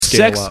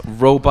scale sex up.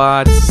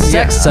 robots.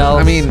 Sex self.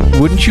 I mean,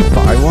 wouldn't you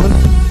buy one?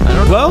 I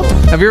don't know. Well,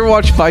 Have you ever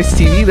watched Vice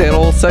TV? They had a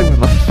whole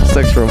segment on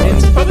sex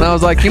robots. And I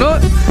was like, you know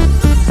what?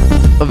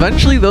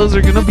 Eventually, those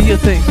are gonna be a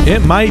thing. it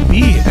might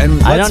be.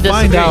 And I let's don't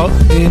find disagree.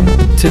 out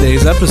in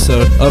today's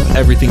episode of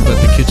Everything But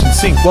the Kitchen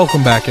Sink.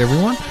 Welcome back,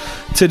 everyone.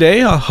 Today,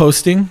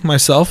 hosting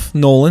myself,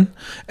 Nolan,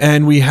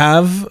 and we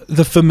have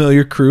the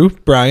familiar crew,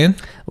 Brian,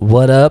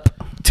 What up?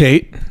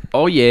 Tate,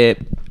 Oh yeah.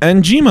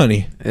 and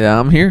G-Money. Yeah,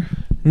 I'm here.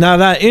 Now,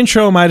 that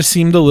intro might have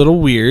seemed a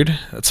little weird.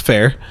 That's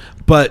fair.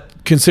 But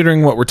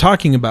considering what we're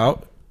talking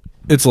about,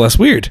 it's less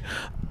weird.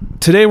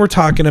 Today, we're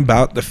talking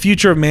about the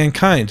future of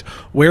mankind.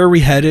 Where are we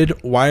headed?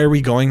 Why are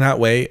we going that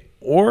way?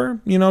 Or,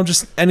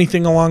 just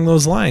anything along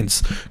those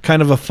lines.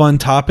 Kind of a fun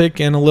topic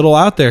and a little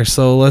out there.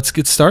 So let's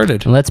get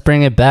started. Let's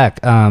bring it back.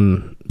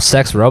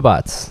 Sex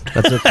robots.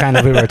 That's what kind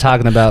of we were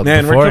talking about.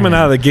 Man, we're coming beforehand.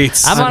 out of the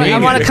gates. I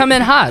want to come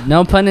in hot.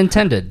 No pun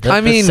intended.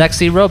 The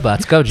sexy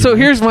robots. Go, So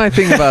Jimmy. here's my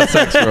thing about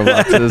sex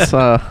robots is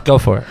Go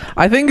for it.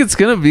 I think it's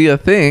gonna be a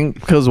thing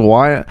because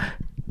why?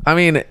 I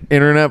mean,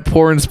 internet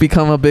porn's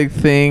become a big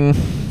thing.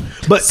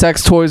 But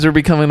Sex toys are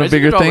becoming a Isn't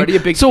bigger it already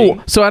thing. a big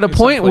thing So at a in some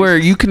point where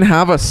places? you can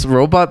have a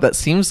robot that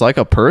seems like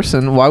a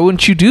person, why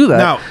wouldn't you do that?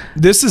 now,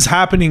 this is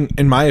happening,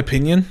 in my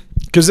opinion,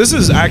 because this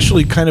is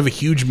actually kind of a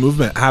huge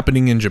movement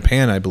happening in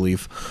Japan, I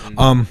believe.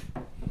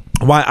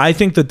 Why I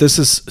think that this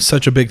is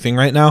such a big thing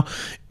right now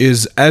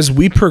is as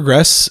we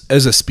progress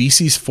as a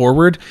species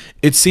forward,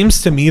 it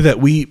seems to me that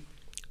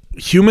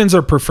humans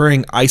are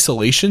preferring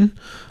isolation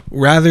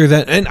rather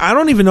than, and I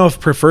don't even know if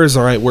prefer is the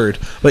right word,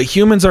 but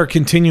humans are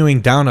continuing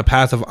down a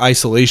path of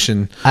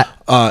isolation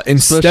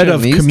instead Especially of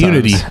in these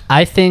community. times.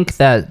 I think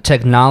that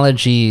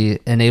technology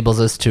enables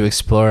us to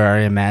explore our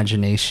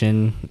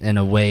imagination in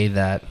a way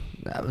that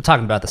I'm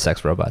talking about the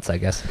sex robots, I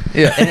guess.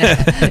 Yeah.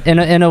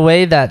 in a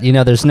way that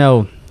there's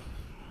no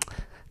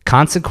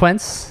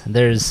consequence,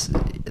 there's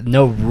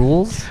no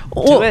rules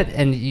Well- to it,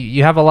 and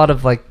you have a lot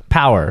of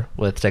power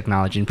with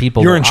technology, and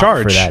people You're will in opt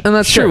charge. for that. And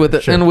that's Sure, true with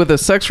it. sure. And with a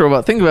sex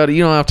robot, think about it.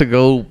 You don't have to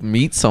go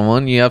meet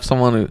someone. You have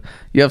something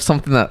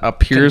that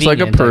appears like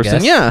a Convenient, I person.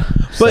 guess. Yeah,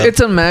 but So- it's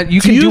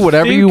you can you do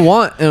whatever think- you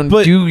want and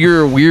but do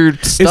your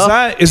weird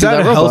stuff. Is to that a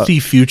robot. healthy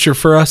future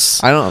for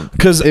us? I don't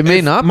because it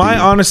may not. My be.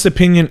 honest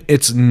opinion,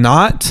 it's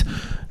not,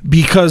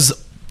 because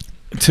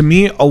to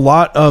me, a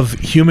lot of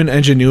human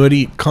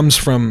ingenuity comes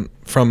from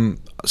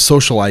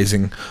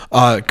socializing,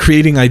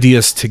 creating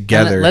ideas And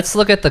together. let's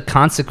look at the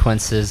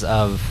consequences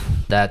of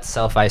that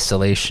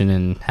self-isolation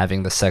and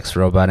having the sex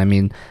robot. I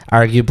mean,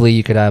 arguably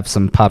you could have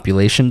some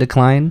population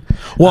decline.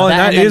 Well, and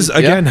that is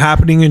again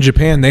happening in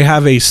Japan. They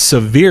have a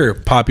severe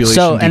population.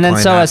 so and then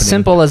decline so as happening.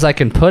 simple as I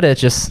can put it,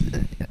 just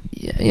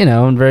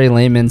in very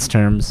layman's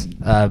terms,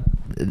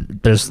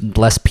 there's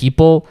less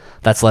people.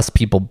 That's less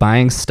people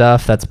buying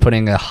stuff. That's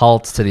putting a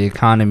halt to the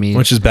economy,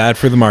 which is bad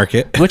for the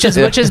market. which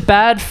is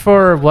bad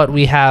for what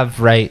we have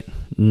right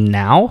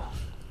now.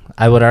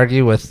 I would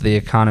argue with the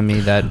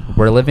economy that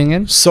we're living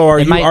in. So are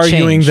It you might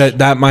arguing change.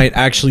 that might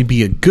actually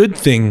be a good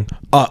thing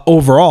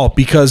overall?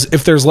 Because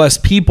if there's less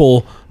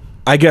people,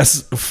 I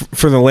guess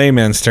for the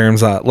layman's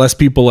terms, less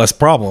people, less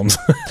problems.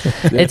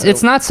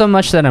 It's not so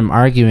much that I'm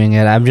arguing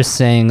it. I'm just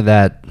saying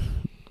that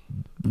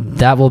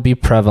will be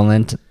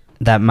prevalent.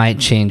 That might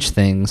change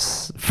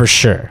things for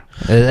sure.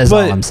 Is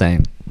all But- I'm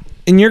saying.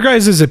 In your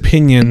guys'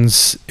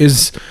 opinions,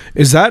 is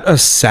that a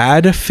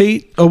sad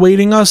fate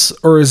awaiting us,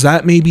 or is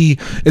that maybe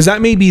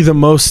the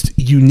most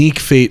unique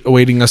fate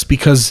awaiting us,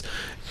 because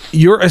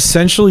you're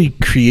essentially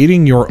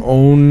creating your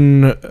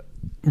own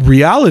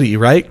reality,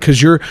 right?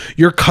 Because you're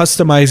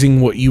customizing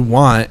what you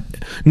want.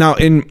 Now,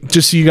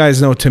 just so you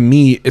guys know, to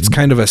me, it's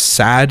kind of a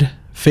sad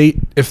fate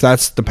if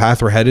that's the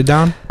path we're headed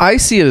down. I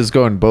see it as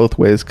going both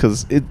ways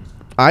because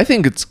I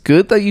think it's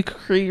good that you could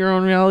create your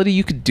own reality.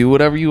 You could do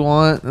whatever you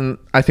want, and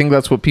I think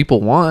that's what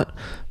people want.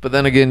 But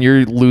then again,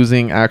 you're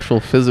losing actual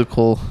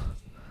physical.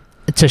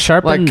 To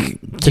sharpen,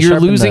 You're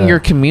losing your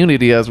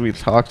community, as we've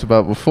talked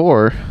about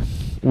before,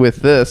 with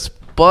this.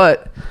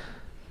 But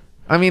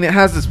I mean, it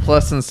has its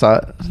plus and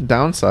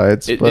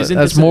downsides. But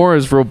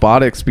as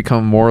robotics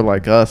become more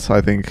like us, I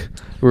think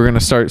we're going to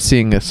start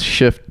seeing a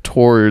shift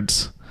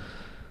towards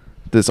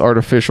this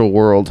artificial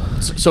world.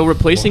 So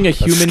replacing a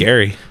human,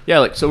 scary.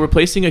 Yeah,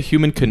 replacing a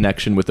human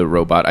connection with a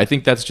robot. I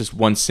think that's just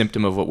one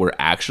symptom of what we're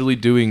actually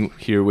doing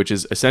here, which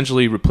is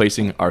essentially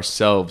replacing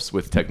ourselves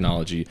with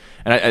technology.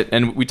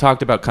 And we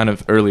talked about kind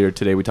of earlier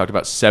today. We talked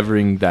about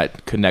severing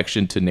that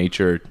connection to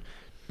nature,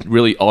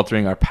 really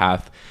altering our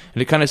path.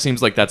 And it kind of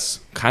seems like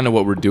that's kind of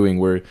what we're doing.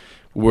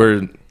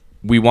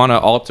 We want to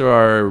alter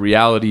our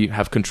reality,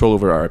 have control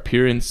over our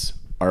appearance,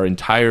 our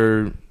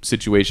entire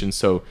situation.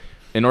 So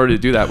in order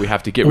to do that, we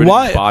have to get rid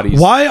of these bodies.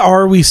 Why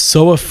are we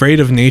so afraid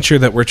of nature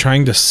that we're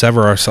trying to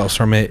sever ourselves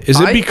from it? Is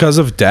it because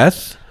of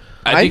death?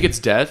 I think it's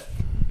death.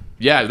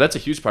 Yeah, that's a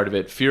huge part of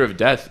it. Fear of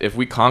death. If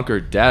we conquer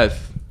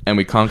death and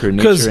we conquer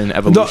nature and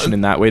evolution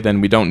in that way,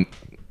 then we don't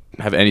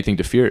have anything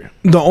to fear.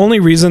 The only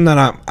reason that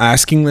I'm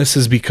asking this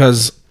is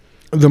because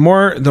the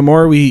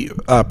more we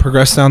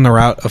progress down the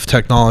route of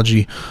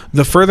technology,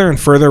 the further and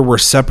further we're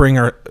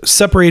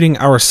separating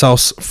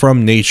ourselves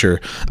from nature.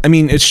 I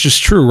mean, it's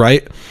just true,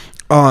 right?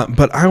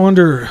 But I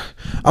wonder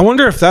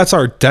if that's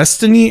our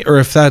destiny, or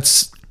if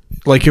that's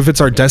like, if it's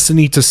our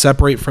destiny to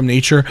separate from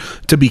nature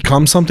to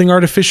become something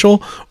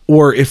artificial,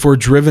 or if we're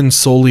driven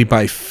solely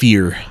by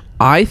fear.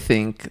 I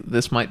think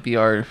this might be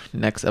our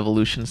next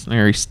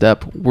evolutionary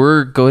step.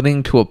 We're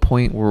getting to a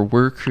point where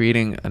we're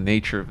creating a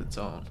nature of its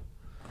own.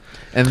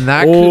 And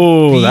that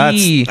could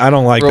be I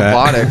don't like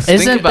robotics. that.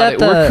 Think about it.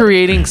 We're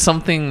creating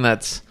something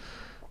that's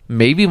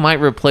maybe might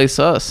replace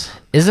us.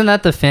 Isn't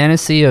that the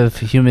fantasy of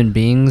human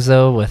beings,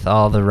 though, with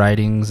all the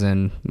writings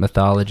and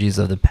mythologies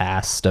of the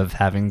past of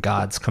having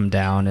gods come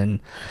down and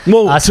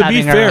us to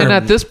be fair, and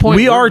at this point,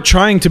 we are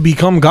trying to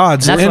become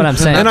gods. That's what I'm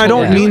saying. And I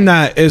don't mean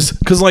that as,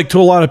 because like to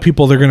a lot of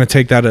people, they're going to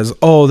take that as,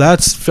 oh,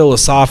 that's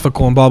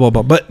philosophical and blah, blah,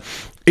 blah. But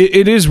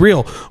it is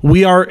real.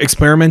 We are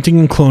experimenting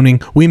and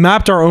cloning. We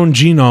mapped our own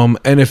genome.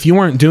 And if you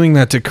weren't doing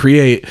that to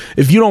create,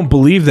 if you don't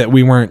believe that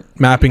we weren't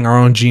mapping our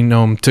own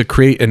genome to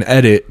create and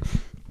edit,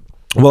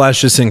 well,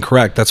 that's just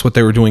incorrect. That's what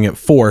they were doing it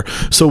for.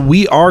 So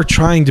we are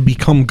trying to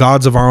become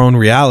gods of our own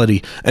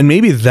reality. And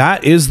maybe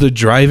that is the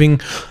driving,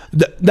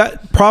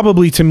 that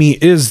probably to me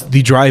is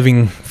the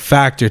driving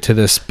factor to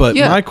this. But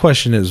my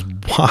question is,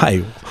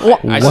 why? Well,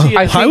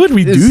 why would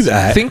we do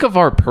that? Think of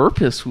our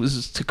purpose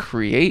was to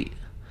create.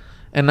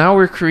 And now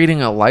we're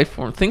creating a life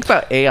form. Think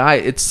about AI.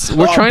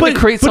 We're trying to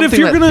create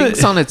something that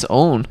thinks on its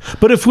own.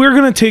 But if we're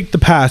going to take the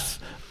path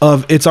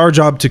of it's our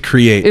job to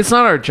create, it's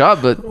not our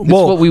job, but it's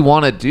what we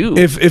want to do.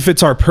 If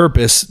it's our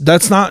purpose,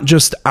 that's not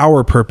just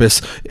our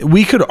purpose.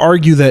 We could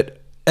argue that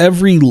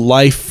every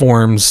life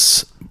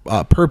form's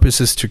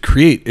purpose is to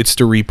create. It's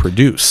to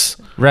reproduce.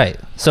 Right.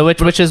 So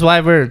which is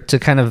why we're to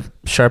kind of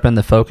sharpen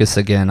the focus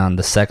again on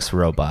the sex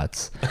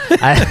robots.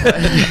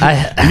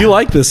 You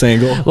like this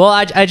angle? Well,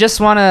 I just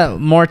want to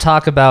more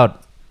talk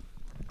about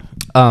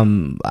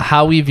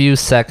how we view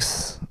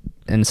sex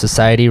in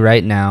society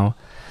right now.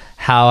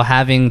 How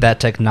having that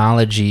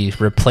technology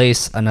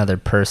replace another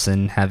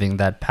person, having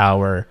that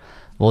power,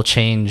 will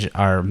change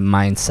our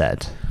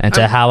mindset and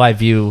to how I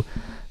view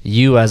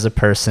you as a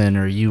person,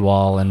 or you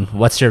all, and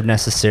what's your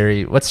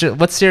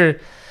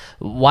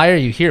why are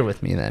you here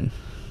with me then?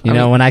 You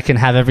know, when I can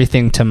have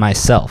everything to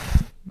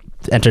myself,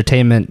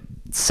 entertainment,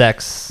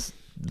 sex,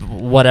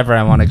 whatever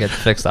I want to get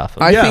fixed off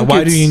of.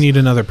 Why do you need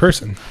another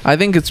person? I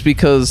think it's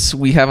because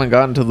we haven't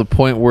gotten to the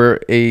point where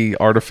a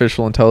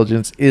artificial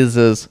intelligence is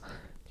as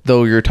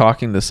though you're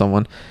talking to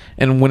someone.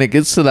 And when it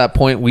gets to that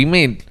point,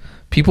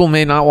 people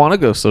may not want to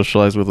go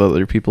socialize with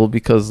other people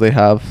because they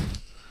have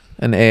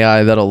an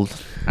AI that'll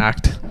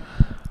act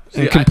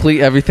and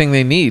complete everything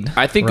they need.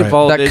 I think of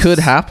all that this, could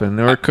happen,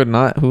 or it could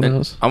not. Who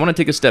knows? I want to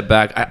take a step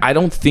back. I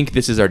don't think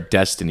this is our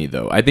destiny,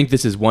 though. I think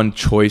this is one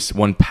choice,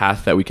 one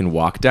path that we can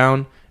walk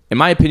down. In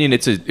my opinion,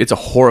 it's a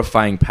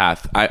horrifying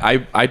path.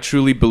 I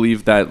truly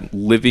believe that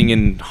living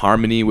in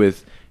harmony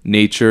with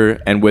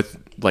nature and with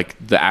like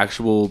the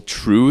actual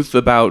truth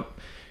about,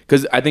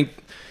 because I think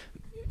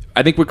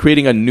we're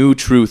creating a new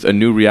truth, a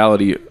new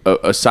reality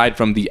aside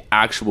from the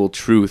actual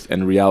truth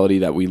and reality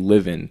that we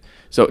live in.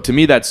 So to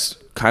me, that's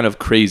kind of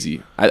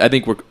crazy. I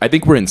think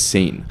we're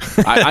insane.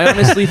 I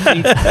honestly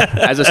think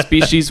as a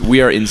species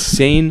we are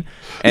insane.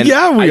 And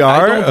we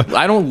are.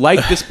 I don't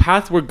like this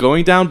path we're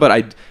going down,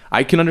 but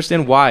I can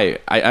understand why.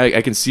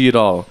 I can see it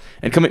all.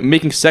 And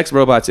making sex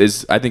robots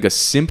is, I think, a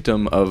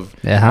symptom of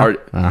our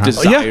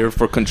desire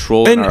for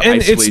control and our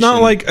isolation. It's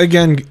not like,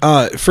 again,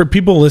 for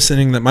people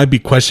listening that might be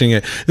questioning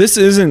it, this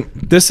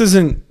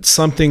isn't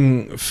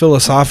something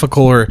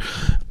philosophical, or,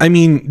 I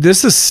mean,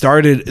 this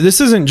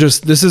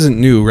isn't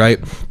new, right?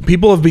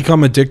 People have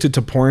become addicted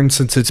to porn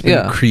since it's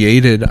been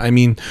created. I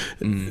mean,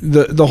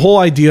 the whole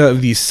idea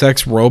of these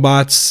sex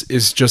robots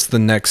is just the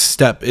next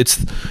step.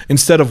 It's,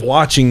 instead of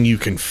watching, you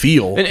can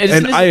feel.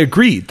 And I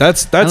agree.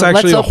 That's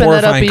actually a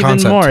horrifying concept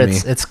more. to me.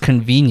 It's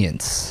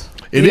convenience.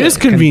 It is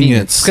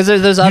convenience because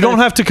there's you don't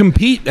have to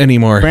compete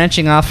anymore.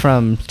 Branching off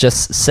from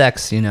just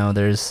sex,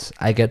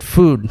 I get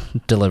food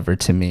delivered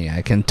to me.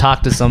 I can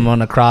talk to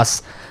someone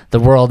across the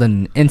world in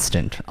an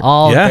instant.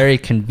 All very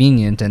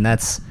convenient, and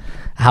that's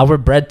how we're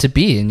bred to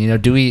be.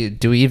 And do we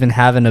even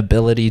have an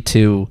ability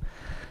to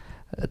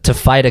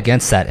fight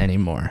against that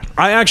anymore?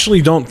 I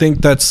actually don't think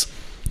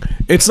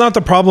it's not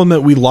the problem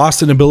that we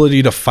lost an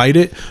ability to fight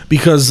it,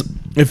 because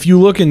if you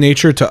look in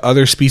nature to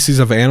other species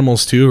of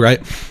animals too,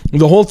 right?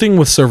 The whole thing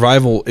with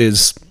survival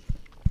is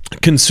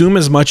consume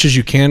as much as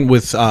you can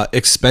with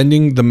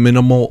expending the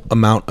minimal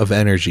amount of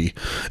energy.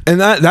 And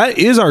that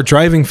is our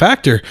driving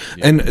factor.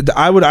 Yeah. And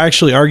I would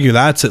actually argue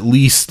that's at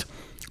least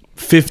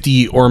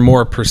 50 or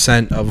more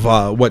 % of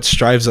what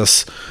drives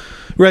us.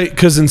 Right,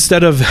 because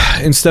instead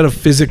of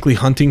physically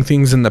hunting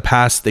things in the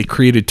past, they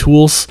created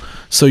tools,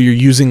 so you're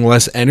using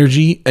less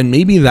energy, and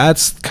maybe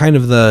that's kind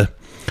of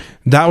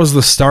that was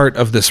the start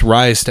of this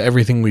rise to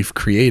everything we've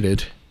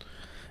created.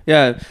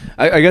 Yeah,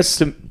 I guess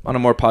on a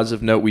more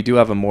positive note, we do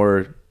have a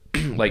more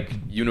like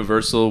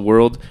universal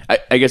world,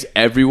 I guess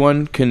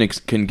everyone can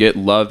get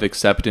love,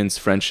 acceptance,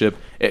 friendship.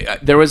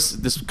 There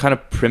was this kind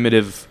of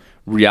primitive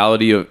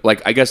reality of,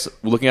 like, I guess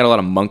looking at a lot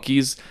of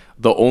monkeys,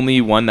 the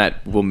only one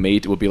that will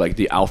mate will be like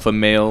the alpha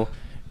male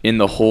in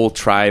the whole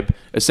tribe.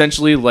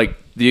 Essentially, like,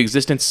 the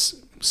existence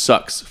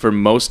sucks for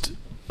in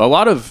a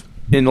lot of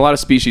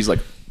species, like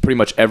pretty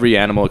much every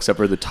animal except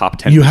for the top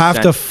 10%. You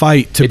have to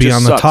fight to be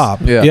on the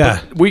top.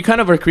 Yeah. We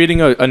kind of are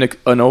creating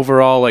an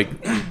overall, like,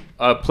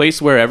 a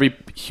place where every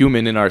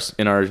human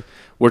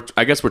we're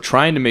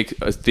trying to make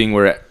a thing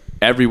where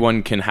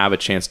everyone can have a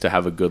chance to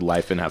have a good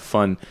life and have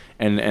fun,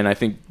 and I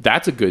think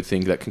that's a good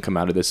thing that can come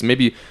out of this.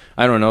 Maybe,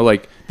 I don't know,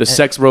 like, the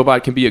sex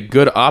robot can be a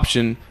good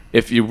option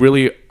if you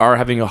really are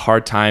having a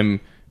hard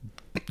time,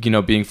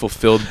 being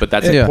fulfilled, but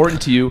that's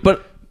important to you.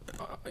 But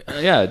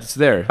yeah, it's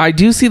there. I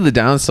do see the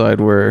downside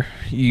where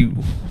you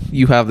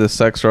have this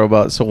sex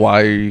robot, so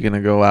why are you going to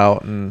go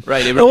out and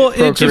right? It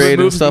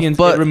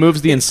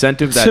removes the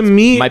incentive that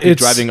might be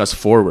driving us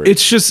forward.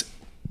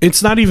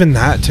 It's not even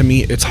that to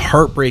me. It's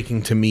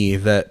heartbreaking to me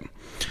that,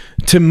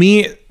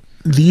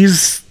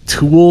 these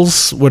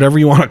tools, whatever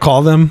you want to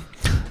call them,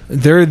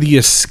 they're the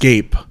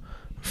escape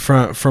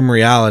from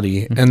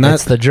reality, and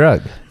that's the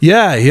drug.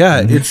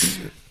 Yeah.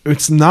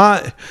 It's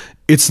not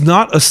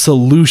a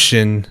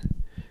solution.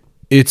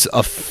 It's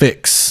a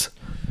fix.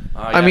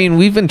 I mean,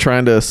 we've been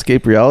trying to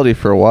escape reality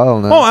for a while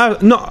now.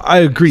 I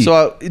agree.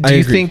 So do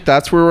you think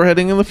that's where we're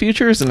heading in the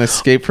future, is an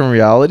escape from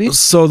reality?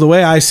 So the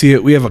way I see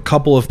it, we have a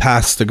couple of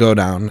paths to go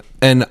down.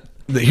 And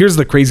here's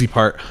the crazy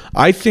part.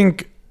 I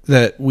think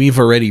that we've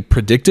already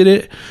predicted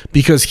it,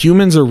 because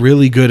humans are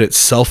really good at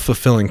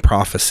self-fulfilling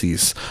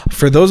prophecies.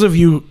 For those of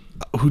you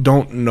who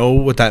don't know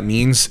what that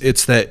means,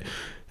 it's that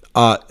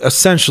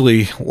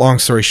essentially, long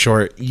story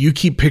short, you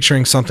keep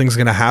picturing something's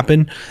going to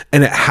happen,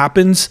 and it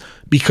happens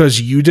because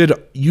you did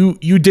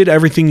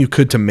everything you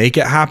could to make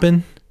it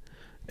happen,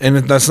 and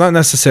that's not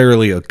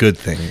necessarily a good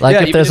thing.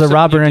 Like, if there's a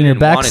robber in your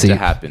backseat, to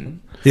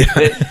happen. Yeah.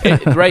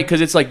 Right, because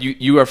it's like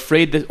you are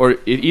afraid that, or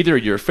either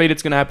you're afraid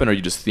it's going to happen, or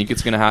you just think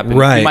it's going to happen.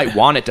 Right. You might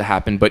want it to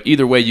happen, but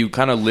either way, you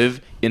kind of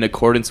live in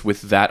accordance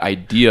with that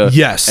idea.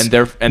 Yes, and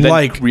then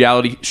like,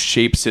 reality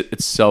shapes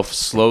itself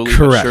slowly,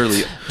 correct, but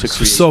surely to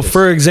create. So,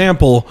 for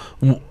example,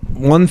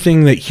 one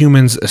thing that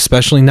humans,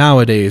 especially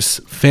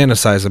nowadays,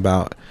 fantasize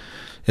about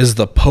is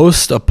the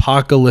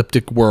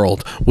post-apocalyptic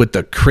world with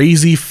the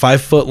crazy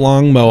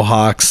 5-foot-long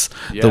mohawks,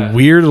 the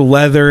weird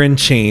leather and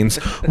chains.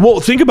 Well,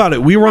 think about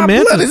it. We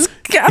romanticize.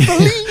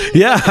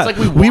 Yeah, like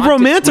we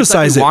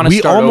romanticize it.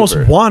 We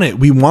almost want it.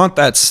 We want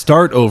that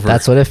start over.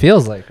 That's what it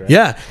feels like, right?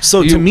 Yeah.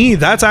 So to me,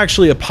 that's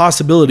actually a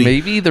possibility.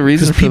 Maybe the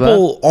reason for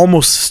people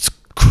almost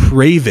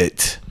crave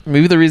it.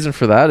 Maybe the reason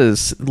for that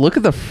is, look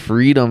at the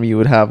freedom you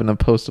would have in a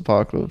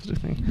post-apocalyptic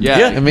thing.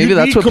 Yeah, and maybe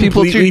that's what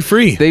people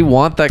free. They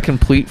want that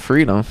complete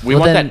freedom. We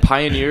want that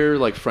pioneer,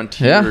 like,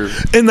 frontier.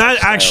 Yeah. And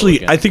that actually,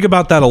 again, I think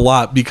about that a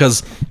lot,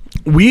 because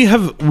we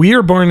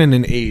are born in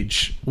an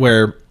age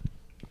where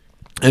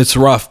it's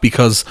rough,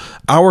 because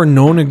our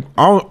known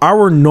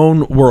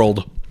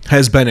world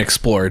has been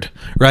explored,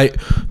 right?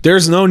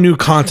 There's no new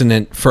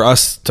continent for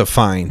us to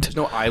find. There's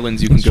no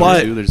islands you can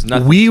go to. There's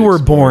nothing. We were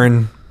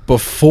born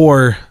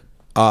before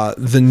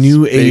the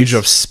new age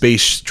of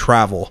space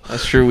travel.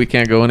 That's true. We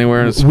can't go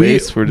anywhere in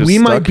space. We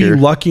might be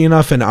lucky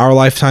enough in our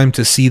lifetime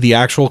to see the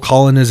actual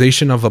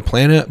colonization of a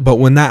planet, but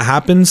when that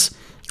happens,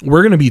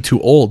 we're going to be too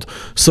old.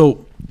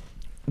 So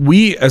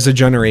we, as a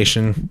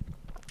generation,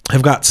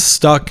 have got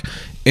stuck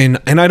in,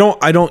 and I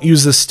don't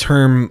use this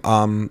term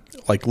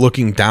like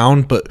looking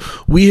down, but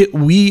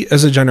we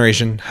as a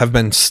generation have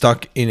been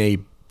stuck in a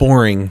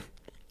boring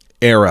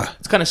era.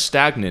 It's kind of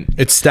stagnant.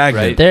 It's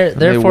stagnant. Right?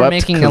 Therefore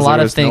making a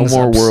lot of things no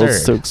more absurd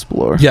worlds to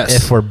explore.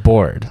 Yes. If we're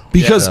bored.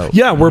 Because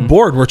we're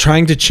bored. We're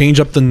trying to change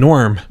up the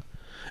norm.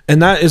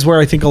 And that is where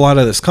I think a lot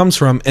of this comes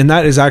from. And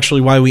that is actually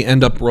why we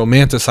end up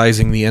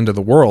romanticizing the end of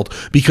the world,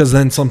 because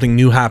then something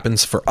new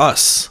happens for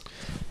us.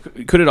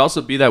 Could it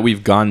also be that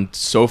we've gone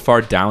so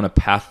far down a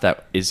path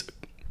that is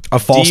a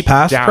false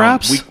path, down,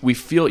 perhaps? We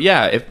feel,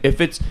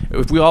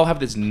 if we all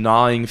have this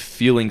gnawing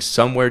feeling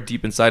somewhere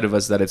deep inside of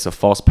us that it's a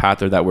false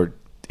path, or that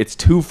it's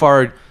too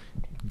far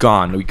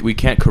gone. We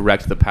can't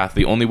correct the path.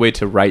 The only way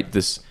to right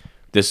this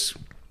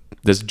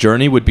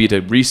journey would be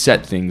to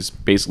reset things,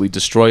 basically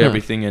destroy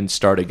everything and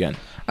start again.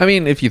 I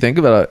mean, if you think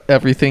about it,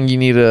 everything you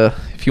need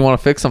if you want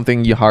to fix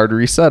something, you hard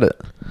reset it.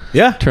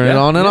 Yeah. Turn it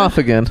on and off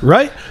again.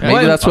 Right.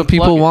 Maybe that's what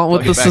people want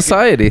with the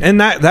society.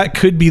 And that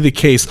could be the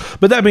case.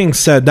 But that being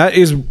said, that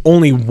is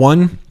only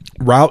one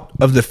route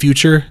of the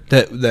future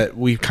that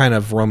we kind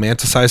of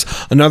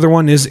romanticize. Another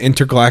one is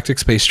intergalactic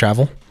space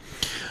travel.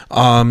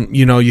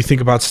 You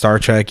think about Star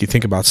Trek, you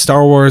think about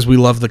Star Wars. We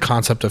love the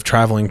concept of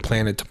traveling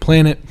planet to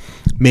planet.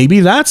 Maybe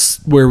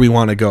that's where we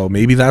want to go.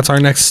 Maybe that's our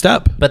next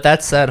step. But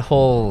that's that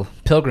whole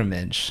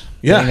pilgrimage.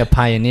 Yeah. Being a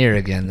pioneer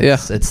again.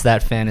 It's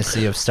that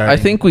fantasy of starting.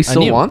 I think we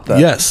still want that.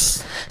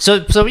 Yes.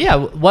 So yeah,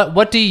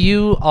 what do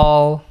you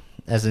all,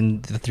 as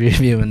in the three of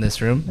you in this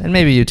room, and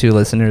maybe you two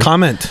listeners,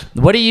 comment?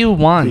 What do you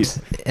want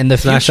in the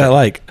future? Smash that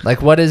like.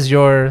 Like, what is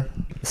your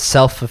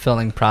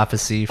self-fulfilling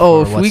prophecy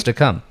for what's to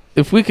come.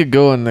 If we could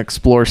go and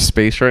explore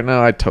space right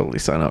now, I'd totally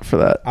sign up for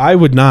that. I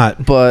would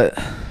not. But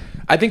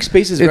I think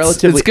space is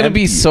relatively it's going to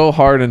be so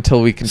hard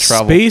until we can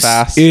travel space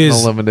fast is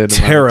in a limited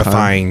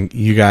terrifying, amount of time.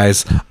 you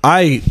guys.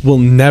 I will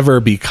never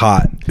be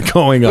caught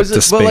going up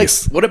to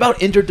space. What about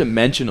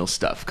interdimensional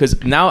stuff?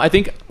 Because now I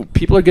think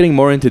people are getting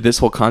more into this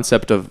whole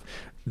concept of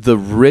the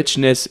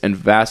richness and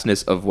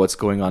vastness of what's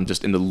going on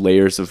just in the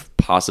layers of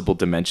possible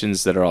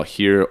dimensions that are all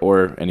here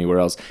or anywhere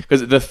else.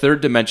 Because the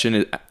third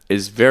dimension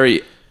is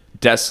very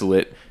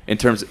desolate in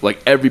terms of,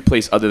 like, every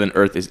place other than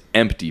Earth is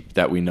empty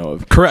that we know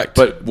of. Correct.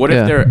 But what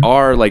if there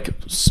are, like,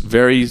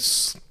 very...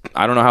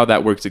 I don't know how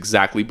that works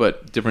exactly,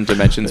 but different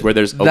dimensions where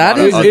there's a lot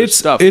of other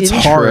stuff. It's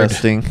hard.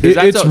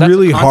 It's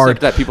really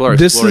hard. That people are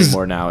exploring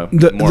more now.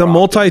 The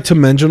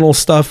multi-dimensional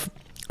stuff.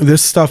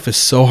 This stuff is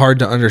so hard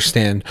to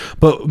understand.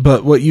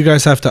 But what you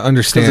guys have to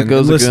understand, it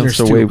goes against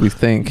the way we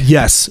think.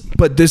 Yes,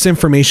 but this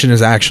information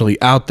is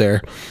actually out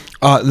there.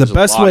 The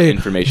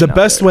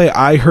best way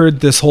I heard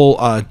this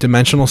whole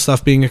dimensional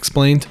stuff being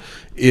explained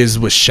is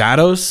with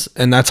shadows,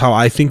 and that's how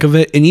I think of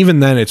it. And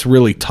even then, it's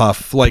really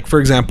tough. Like, for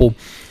example,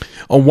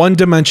 a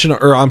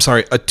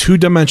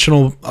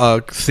two-dimensional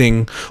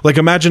thing. Like,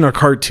 imagine a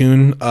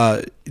cartoon.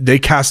 They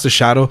cast a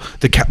shadow.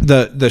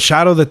 The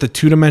shadow that the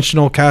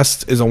two-dimensional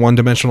casts is a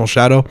one-dimensional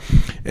shadow,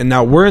 and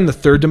now we're in the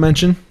third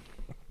dimension.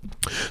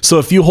 So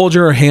if you hold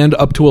your hand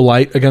up to a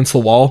light against the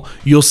wall,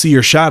 you'll see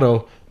your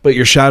shadow, but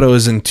your shadow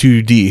is in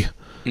 2D.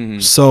 Mm-hmm.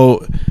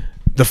 So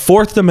the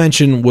fourth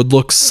dimension would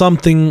look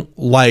something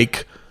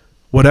like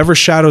whatever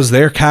shadows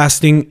they're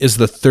casting is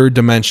the third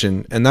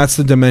dimension, and that's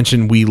the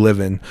dimension we live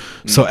in.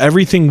 Mm-hmm. So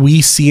everything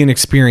we see and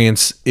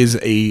experience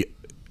it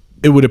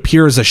would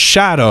appear as a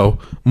shadow,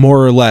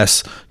 more or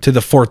less, to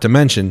the fourth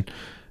dimension.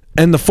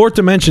 And the fourth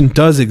dimension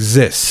does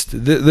exist.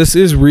 This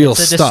is real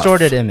stuff. It's a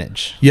distorted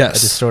image. Yes.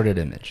 A distorted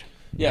image.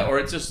 Yeah, or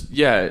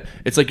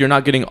it's like you're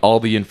not getting all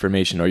the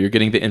information, or you're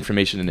getting the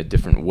information in a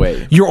different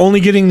way. You're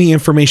only getting the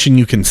information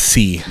you can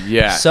see.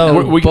 Yeah.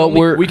 So we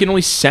can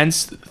only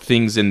sense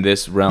things in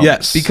this realm.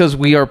 Yes. Because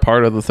we are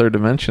part of the third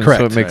dimension. Correct.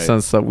 So it makes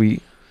sense that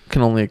we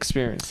can only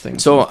experience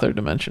things in the third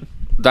dimension.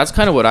 That's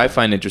kind of what I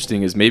find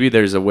interesting, is maybe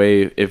there's a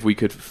way, if we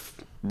could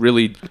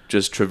really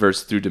just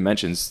traverse through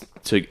dimensions,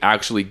 to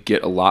actually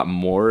get a lot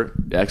more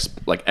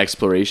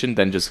exploration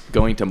than just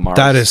going to Mars.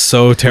 That is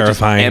so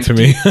terrifying to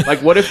me.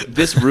 Like, what if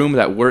this room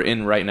that we're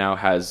in right now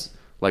has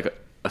like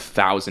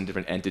 1,000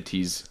 different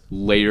entities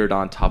layered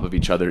on top of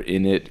each other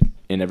in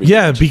every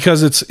dimension?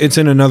 Because it's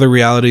in another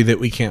reality that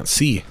we can't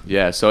see.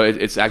 Yeah, so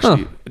it's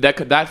actually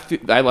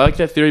I like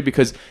that theory,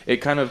 because it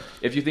kind of,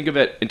 if you think of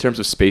it in terms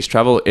of space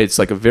travel, it's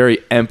like a very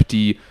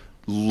empty,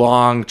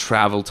 long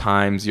travel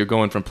times. You're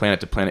going from planet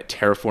to planet,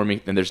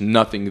 terraforming, and there's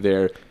nothing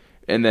there.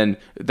 And then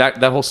that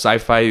whole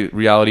sci-fi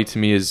reality to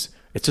me it's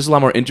just a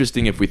lot more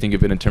interesting if we think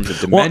of it in terms of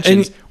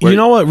dimensions. You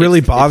know what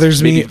really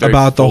bothers me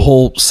about the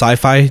whole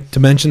sci-fi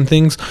dimension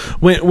things?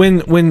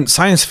 When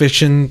science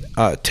fiction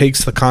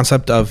takes the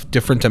concept of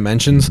different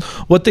dimensions,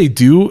 what they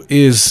do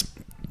is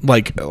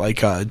like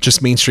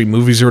just mainstream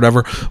movies or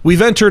whatever.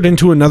 We've entered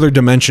into another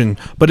dimension,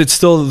 but it's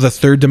still the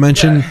third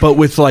dimension, but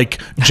with like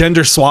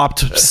gender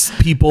swapped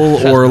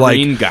people or like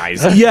green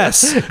guys.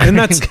 Yes, and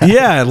that's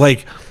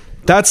like.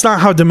 That's not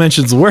how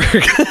dimensions work.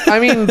 I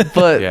mean,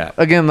 but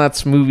again,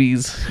 that's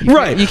movies.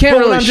 Right. You can't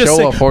really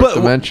show a fourth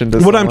dimension.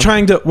 What I'm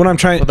trying,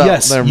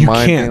 yes, you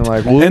can't.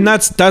 Like, and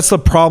that's the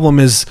problem,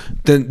 is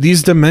that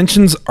these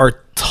dimensions are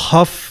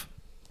tough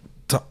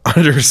to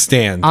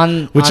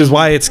understand, which is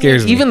why it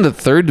scares me. Even the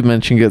third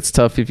dimension gets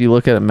tough if you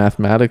look at it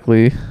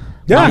mathematically.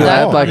 Yeah, you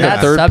add like a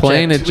third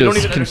plane, it we don't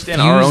just even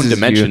understand our own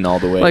dimension all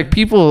the way. Like,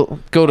 people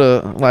go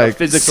to like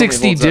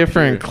 60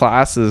 different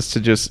classes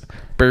to just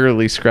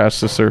barely scratch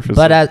the surface.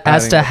 But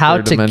as to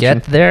how to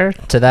get there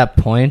to that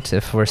point,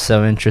 if we're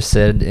so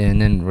interested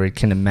in and we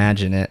can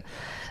imagine it,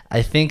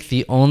 I think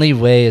the only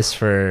way is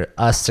for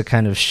us to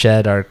kind of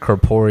shed our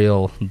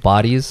corporeal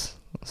bodies.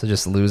 So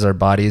just lose our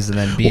bodies and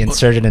then be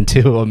inserted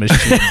into a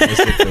machine,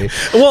 basically.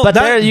 But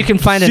there you can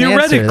find an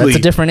answer. That's a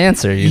different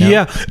answer, you know?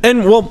 Yeah,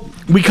 and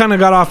we kind of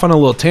got off on a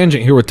little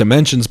tangent here with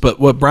dimensions, but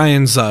what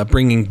Brian's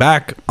bringing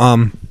back,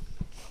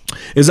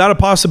 is that a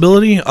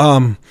possibility?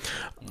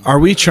 Are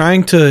we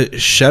trying to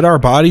shed our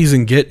bodies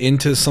and get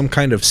into some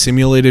kind of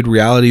simulated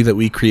reality that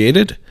we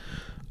created?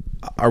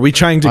 Are we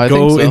trying to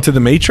go into the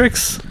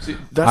Matrix? See,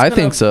 I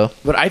think so.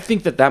 But I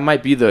think that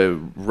might be the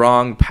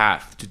wrong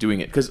path to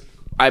doing it, because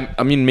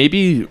I mean,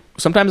 maybe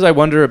sometimes I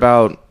wonder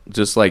about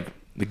just like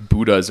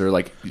Buddhas or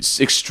like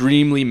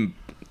extremely,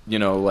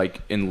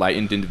 like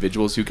enlightened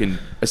individuals who can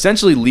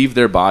essentially leave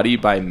their body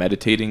by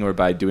meditating or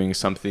by doing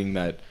something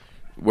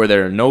where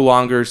they're no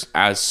longer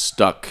as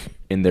stuck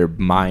in their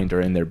mind or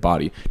in their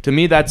body. To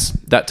me, that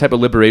type of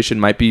liberation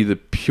might be the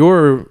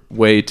pure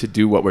way to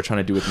do what we're trying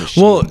to do with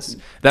machines. Well,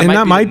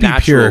 that might be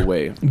pure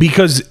way,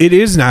 because it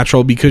is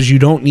natural, because you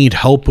don't need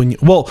help when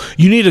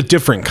you need a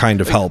different kind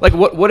of help. Like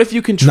what if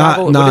you can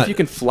travel? Not what if you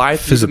can fly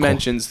through physical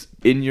dimensions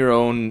in your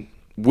own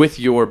with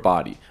your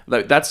body.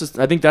 Like I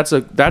think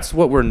that's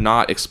what we're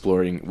not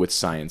exploring with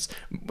science.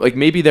 Like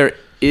maybe there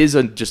is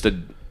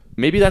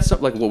maybe that's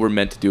like what we're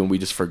meant to do and we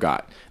just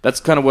forgot. That's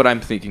kind of what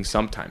I'm thinking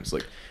sometimes.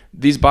 Like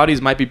these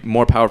bodies might be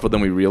more powerful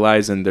than we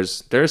realize, and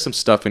there is some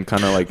stuff in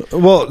kind of like.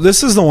 Well,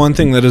 this is the one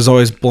thing that has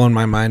always blown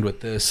my mind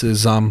with this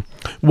is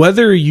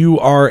whether you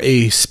are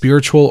a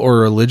spiritual or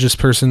religious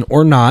person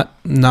or not.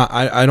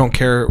 I don't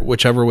care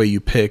whichever way you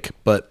pick,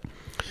 but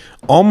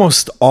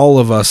almost all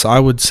of us, I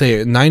would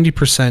say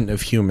 90%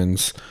 of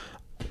humans,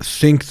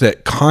 think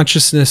that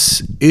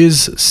consciousness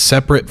is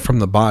separate from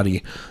the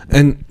body,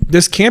 and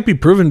this can't be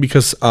proven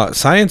because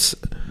science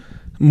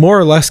more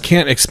or less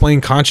can't explain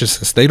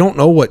consciousness. They don't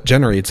know what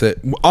generates it.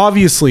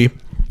 Obviously,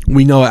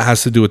 we know it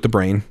has to do with the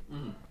brain.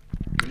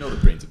 We know the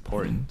brain's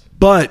important,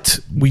 but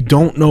we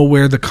don't know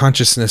where the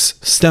consciousness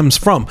stems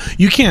from.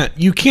 You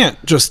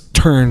can't just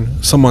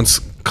turn someone's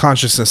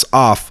consciousness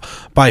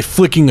off by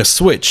flicking a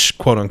switch,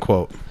 quote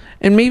unquote.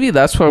 And maybe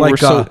that's why we're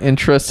so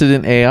interested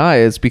in AI,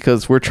 is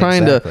because we're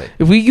trying to.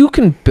 If you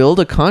can build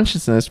a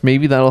consciousness,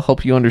 maybe that'll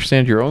help you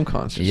understand your own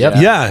consciousness.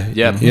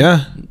 Yep.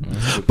 Yeah.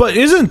 But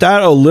isn't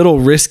that a little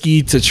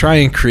risky to try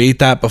and create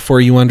that before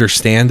you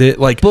understand it?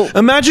 Like,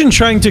 imagine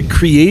trying to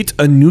create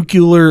a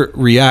nuclear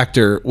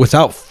reactor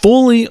without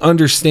fully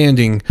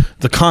understanding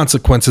the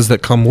consequences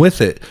that come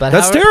with it. But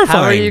that's terrifying.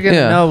 How are you going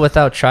to know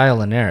without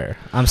trial and error?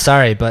 I'm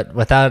sorry, but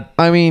without.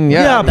 I mean,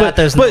 but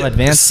there's no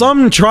advance.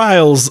 Some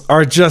trials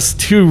are just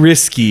too risky.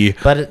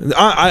 But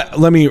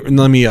let me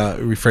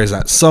rephrase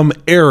that. Some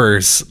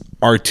errors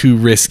are too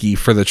risky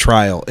for the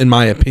trial, in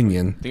my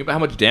opinion. Think about how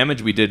much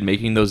damage we did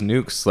making those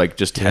nukes. Like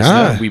just testing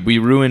them. We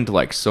ruined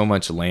like so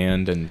much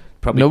land, and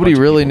probably nobody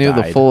really knew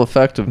the full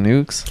effect of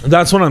nukes.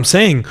 That's what I'm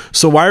saying.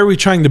 So why are we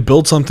trying to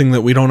build something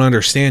that we don't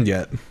understand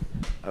yet?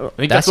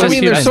 There's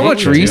so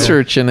much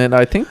research in it.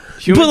 I think,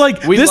 but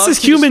like this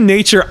is human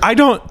nature. I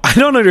don't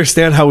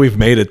understand how we've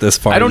made it this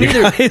far. I don't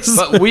either. But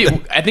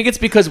I think it's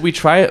because we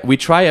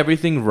try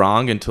everything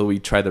wrong until we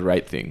try the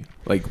right thing.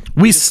 Like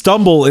we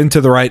stumble into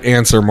the right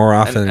answer more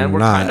often than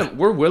not.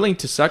 We're willing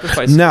to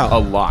sacrifice a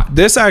lot.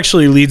 This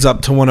actually leads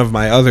up to one of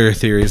my other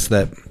theories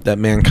that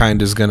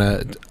mankind is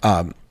gonna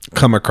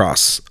come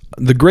across: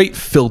 the Great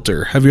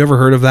Filter. Have you ever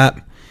heard of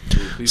that?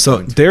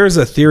 There's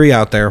a theory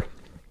out there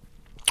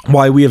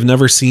why we have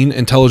never seen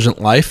intelligent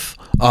life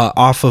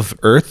off of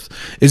Earth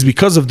is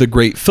because of the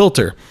Great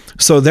Filter.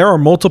 So there are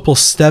multiple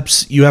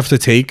steps you have to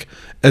take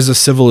as a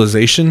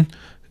civilization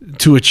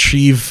to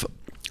achieve,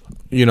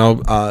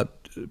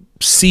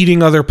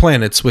 seeding other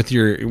planets with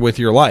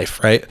your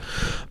life, right?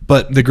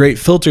 But the Great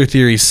Filter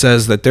theory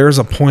says that there's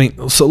a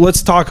point. So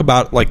let's talk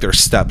about like their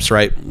steps,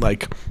 right?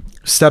 Like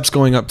steps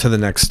going up to the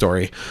next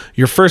story.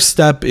 Your first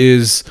step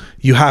is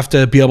you have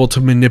to be able to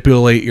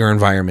manipulate your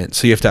environment.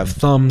 So you have to have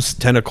thumbs,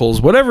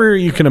 tentacles, whatever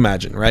you can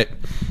imagine, right?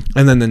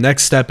 And then the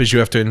next step is you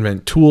have to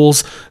invent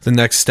tools. The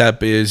next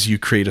step is you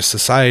create a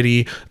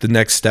society. The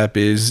next step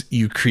is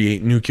you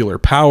create nuclear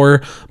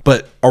power.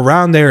 But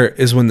around there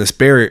is when this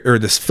barrier or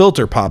this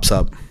filter pops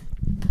up.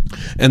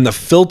 And the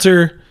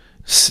filter,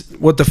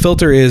 what the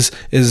filter is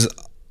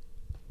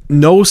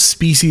no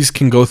species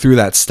can go through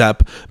that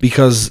step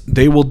because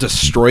they will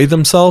destroy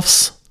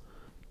themselves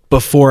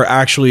before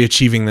actually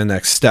achieving the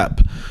next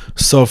step.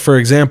 So, for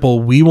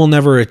example, we will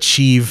never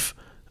achieve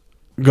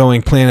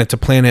going planet to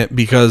planet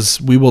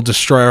because we will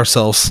destroy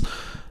ourselves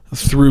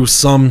through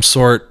some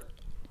sort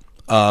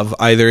of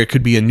either it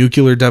could be a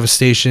nuclear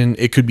devastation,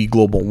 it could be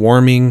global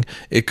warming,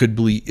 it could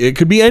be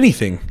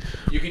anything.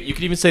 You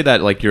could even say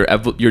that like your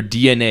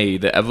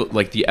DNA,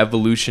 the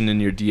evolution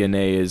in your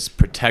DNA is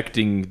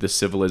protecting the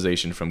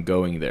civilization from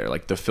going there.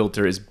 Like the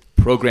filter is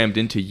programmed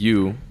into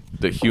you,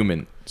 the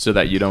human, so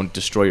that you don't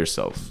destroy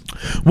yourself.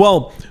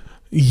 Well,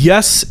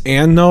 yes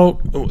and no.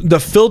 The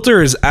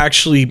filter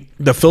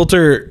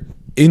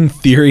in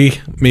theory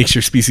makes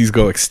your species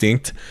go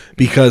extinct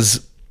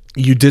because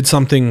you did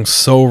something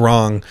so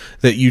wrong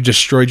that you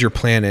destroyed your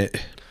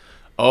planet.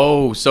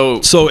 Oh,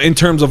 so in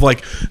terms of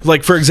like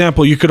for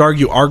example, you could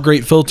argue our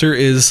Great Filter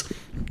is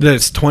that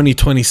it's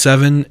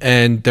 2027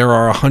 and there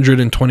are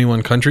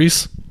 121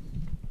 countries.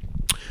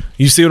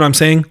 You see what I'm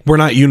saying? We're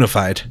not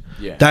unified.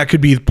 Yeah. That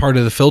could be part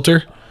of the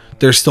filter.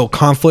 There's still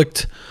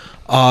conflict.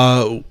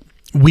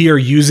 We are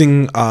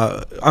using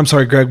I'm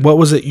sorry, Greg, what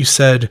was it you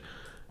said?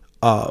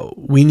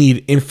 We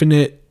need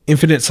infinite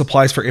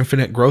supplies for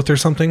infinite growth or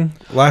something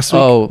last week.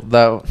 Oh,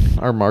 that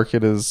our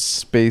market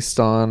is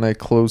based on a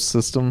closed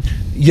system.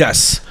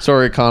 Yes. So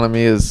our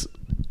economy is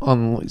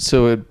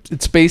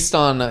it's based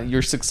on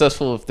you're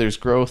successful if there's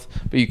growth,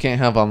 but you can't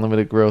have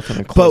unlimited growth in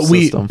a closed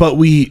system. But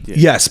we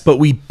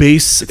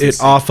base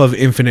it off of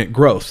infinite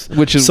growth,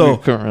 which is so we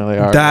currently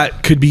are.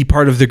 That could be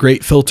part of the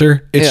Great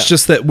Filter. It's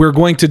just that we're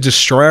going to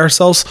destroy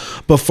ourselves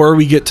before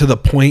we get to the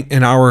point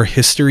in our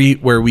history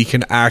where we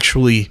can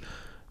actually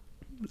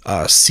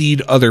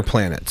seed other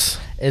planets.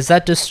 Is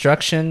that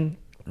destruction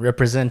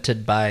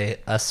represented by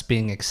us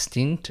being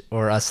extinct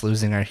or us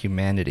losing our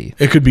humanity?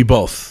 It could be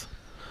both.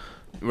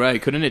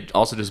 Right. Couldn't it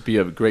also just be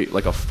a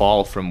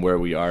fall from where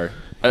we are?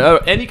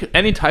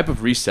 Any type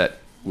of reset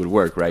would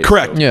work, right?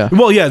 Correct. Yeah.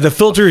 Well, yeah, the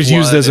filter is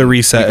used as a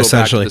reset,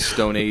 essentially. The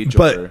Stone Age.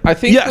 But I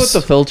think what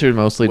the filter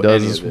mostly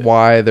does any is of it.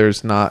 why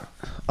there's not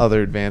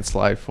other advanced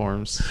life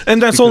forms.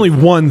 And that's only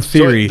one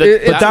theory. So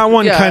but that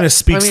one yeah, kind of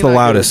speaks I mean, the I get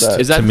loudest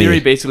that. is that to theory me.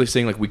 basically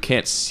saying like we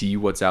can't see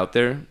what's out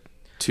there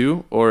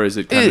too, or is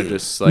it kind of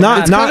just like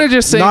Not It's kinda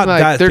just saying, not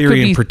like, that there could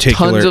theory in be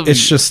particular. tons of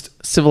It's just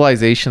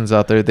civilizations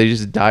out there, they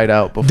just died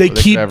out before they could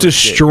keep ever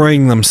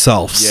destroying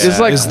themselves. Yeah. It's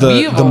like is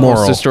we have the almost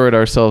moral. destroyed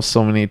ourselves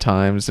so many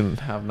times and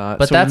have not.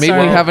 But so that's maybe our,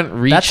 we haven't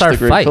reached that's our the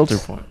great fight. filter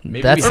point.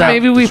 That's we that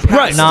maybe we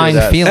Right. gnawing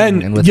that.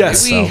 feeling And within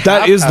yes, yourself.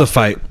 that is the have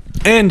fight.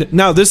 And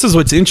now this is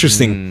what's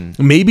interesting.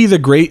 Maybe the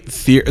great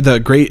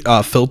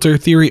filter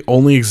theory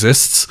only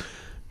exists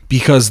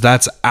because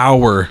that's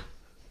our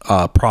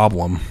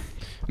problem.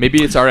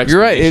 maybe it's our You're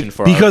right, explanation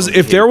for Because our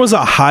if there was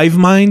a hive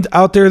mind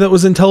out there that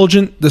was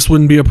intelligent, this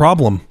wouldn't be a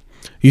problem.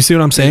 You see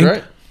what I'm saying? You're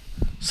right.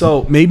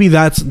 So maybe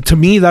that's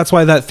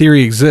why that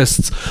theory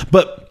exists.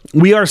 But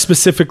we are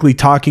specifically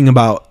talking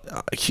about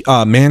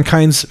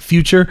mankind's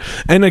future.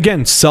 And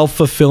again,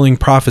 self-fulfilling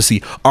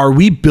prophecy. Are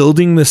we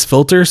building this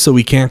filter so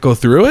we can't go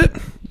through it?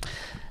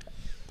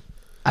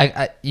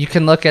 You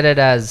can look at it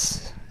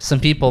as some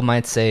people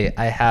might say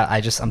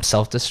I'm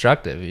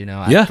self-destructive, you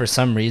know. Yeah. For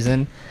some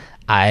reason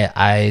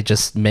I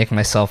just make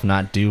myself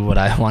not do what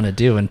I want to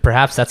do, and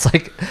perhaps that's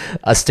like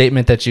a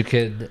statement that you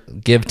could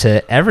give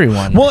to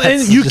everyone. Well,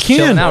 that's and you just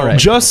chilling can out right now.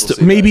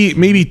 just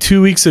maybe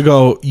 2 weeks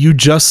ago you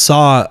just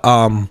saw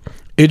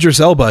Idris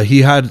Elba.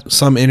 He had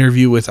some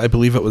interview with, I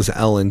believe it was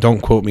Ellen.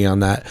 Don't quote me on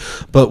that.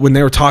 But when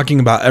they were talking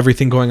about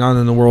everything going on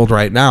in the world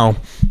right now,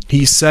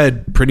 he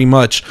said pretty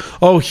much,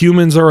 "Oh,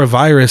 humans are a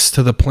virus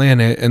to the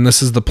planet, and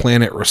this is the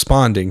planet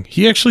responding."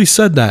 He actually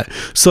said that.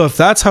 So if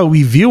that's how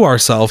we view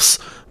ourselves,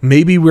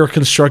 maybe we're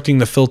constructing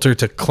the filter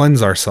to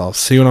cleanse ourselves.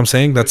 See what I'm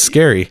saying? That's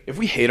scary. if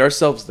we hate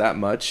ourselves that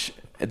much,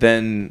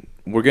 then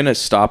we're gonna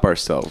stop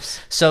ourselves.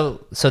 So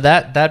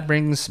that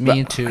brings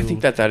me But to I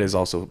think that is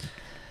also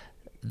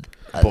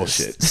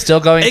bullshit. still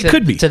going It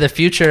could be. to the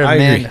future of I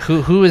man.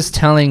 agree. Who is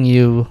telling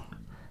you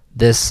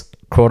this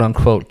quote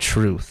unquote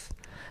truth?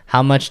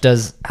 How much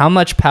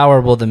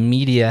power will the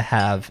media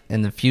have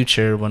in the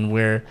future when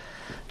we're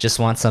just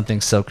want something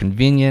so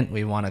convenient?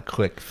 We want a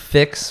quick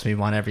fix. We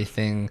want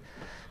everything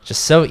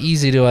just so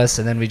easy to us,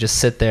 and then we just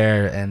sit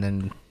there and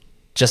then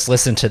just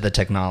listen to the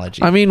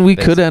technology. I mean, we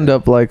could basically. end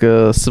up like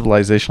a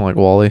civilization like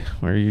WALL-E,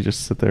 where you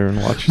just sit there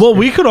and watch. Well,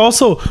 we could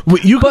also,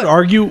 you could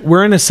argue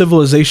we're in a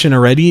civilization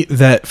already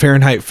that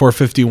Fahrenheit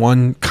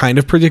 451 kind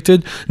of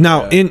predicted.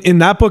 Now, in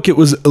that book, it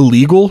was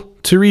illegal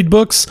to read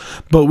books,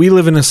 but we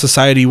live in a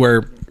society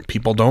where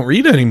people don't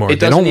read anymore.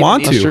 They don't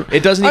want to.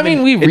 It doesn't. I mean,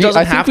 even- we it read.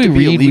 doesn't I have think to we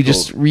be read. We illegal.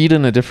 just read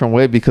in a different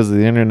way because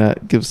the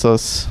internet gives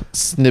us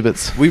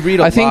snippets. We read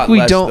a I think lot we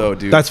less, don't. though,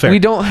 dude. That's fair. We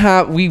don't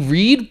have. We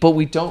read, but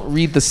we don't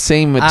read the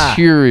same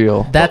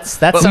material. That's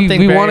But something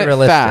we very want it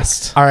realistic.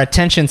 fast. Our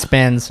attention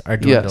spans are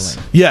dwindling.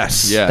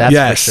 Yes. Yeah. That's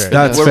yes. for sure.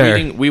 That's We're fair.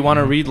 reading. We want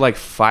to read like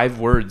 5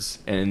 words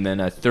and then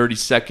a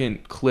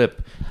 30-second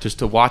clip just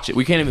to watch it.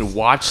 We can't even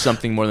watch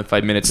something more than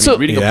 5 minutes. I mean, So-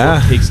 reading Yeah. a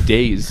book takes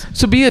days.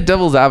 So be a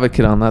devil's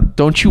advocate on that.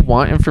 Don't you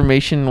want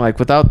information like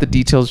without the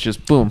details?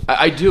 Just boom.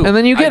 I do, And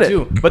then you get I it.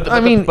 do. But I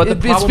mean, but the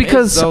it's problem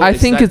because is, though, I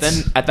is think that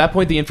it's- then, at that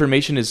point the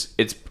information it's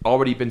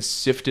already been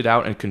sifted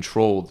out and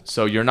controlled.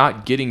 So you're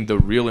not getting the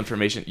real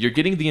information. You're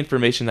getting the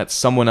information that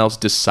someone else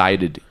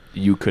decided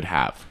you could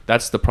have.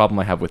 That's the problem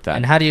I have with that.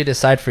 And how do you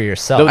decide for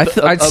yourself?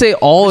 I'd say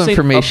all I'm saying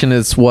information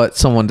is what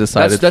someone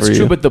decided that's for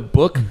true, you. but the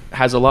book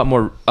has a lot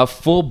more. A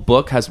full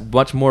book has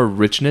much more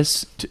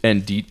richness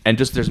and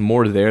just there's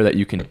more there that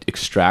you can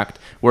extract.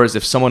 Whereas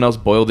if someone else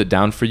boiled it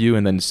down for you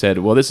and then said,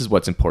 "Well, this is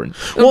what's important,"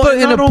 Well, but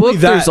in not a only book,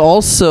 that- there's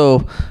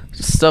also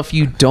stuff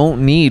you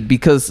don't need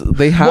because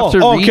they have to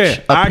reach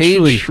a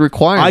page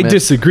requirement. I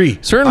disagree.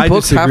 Certain I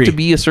books have to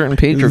disagree. be a certain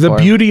page The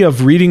requirement. beauty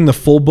of reading the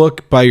full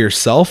book by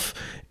yourself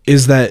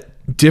is that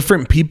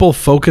different people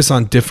focus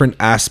on different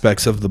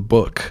aspects of the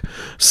book.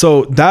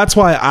 So that's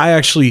why I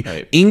actually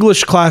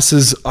English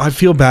classes, I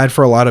feel bad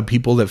for a lot of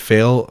people that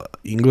fail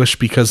English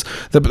because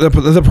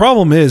the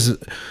problem is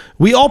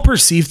we all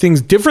perceive things,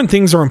 different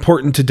things are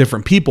important to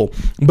different people.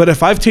 But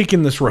if I've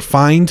taken this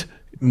refined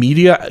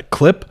media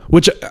clip,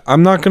 which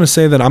I'm not going to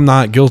say that I'm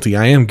not guilty,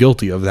 I am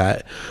guilty of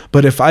that,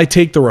 but if I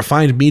take the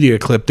refined media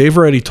clip, they've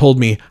already told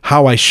me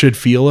how I should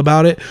feel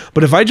about it.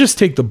 But if I just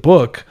take the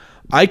book,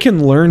 I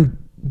can learn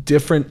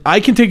I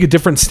can take a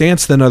different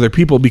stance than other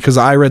people because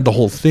I read the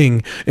whole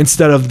thing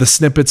instead of the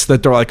snippets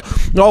that they're like,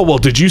 "Oh, well,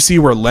 did you see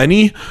where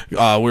Lenny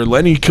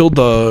killed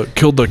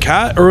the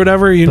cat or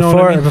whatever?" You know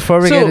what I mean? Before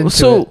we get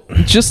into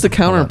it, just the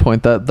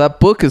counterpoint that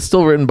book is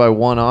still written by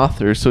one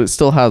author, so it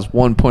still has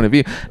one point of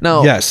view.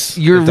 Now, Yes,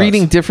 you're it does.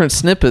 reading different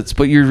snippets,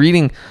 but you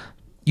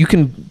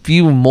can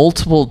view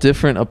multiple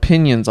different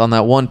opinions on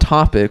that one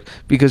topic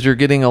because you're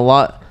getting a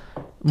lot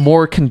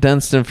more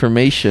condensed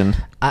information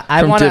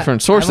I from wanna-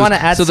 different sources. I wanna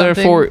add so something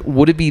therefore,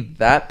 would it be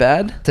that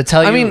bad to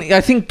tell you. I mean,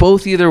 I think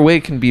both either way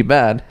can be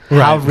bad.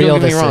 how Don't real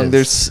get me this wrong, is.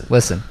 there's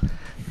Listen,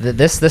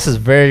 this is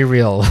very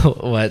real.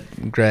 What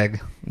Greg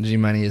G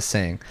Money is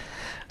saying.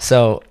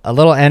 So a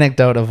little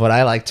anecdote of what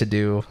I like to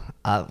do,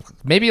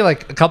 maybe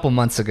like a couple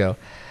months ago,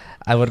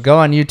 I would go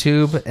on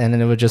YouTube and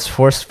then it would just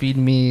force feed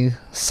me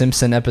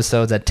Simpson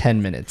episodes at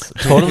 10 minutes.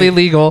 Totally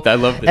legal. I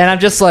love this. And I'm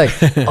just like,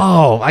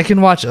 oh, I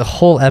can watch a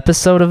whole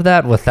episode of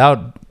that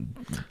without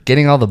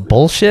getting all the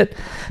bullshit.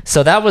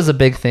 So that was a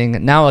big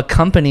thing. Now a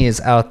company is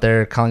out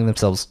there calling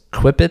themselves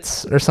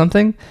Quippets or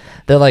something.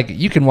 They're like,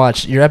 you can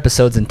watch your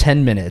episodes in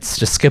 10 minutes.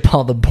 Just skip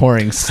all the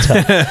boring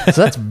stuff.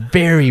 So that's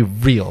very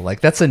real.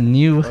 Like that's a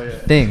new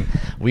thing.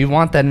 We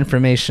want that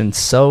information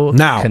so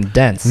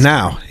condensed.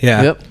 Now.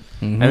 Yeah. Yep.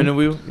 Mm-hmm. And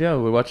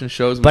we're watching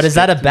shows. But is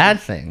that a bad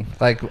thing?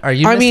 Like, are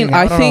you missing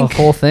out on the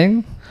whole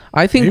thing?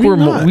 I think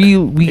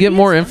we get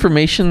more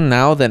information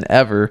now than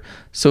ever.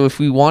 So if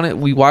we want it,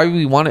 why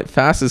we want it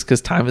fast is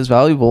because time is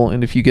valuable,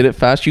 and if you get it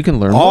fast, you can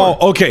learn more.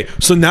 Oh, okay.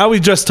 So now we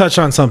just touched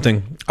on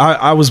something.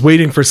 I was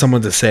waiting for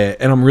someone to say it,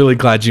 and I'm really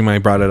glad G-Money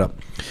brought it up.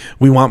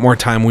 We want more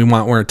time. We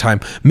want more time.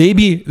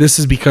 Maybe this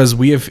is because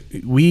we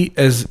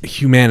as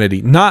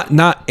humanity, not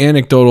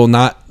anecdotal,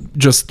 not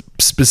just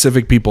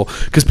specific people,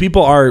 because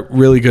people are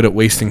really good at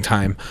wasting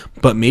time,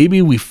 but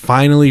maybe we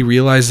finally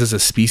realize as a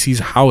species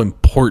how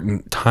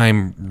important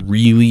time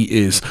really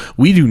is.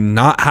 We do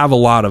not have a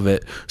lot of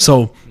it.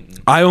 So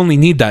I only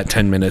need that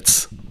 10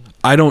 minutes.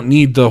 I don't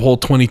need the whole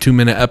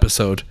 22-minute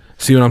episode.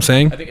 See what I'm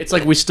saying? I think it's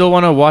like we still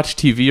want to watch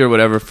TV or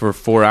whatever for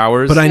 4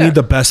 hours. But I need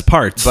the best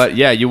parts. But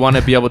yeah, you want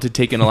to be able to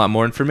take in a lot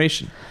more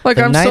information. Like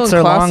the nights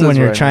are long when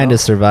you're trying to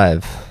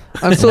survive.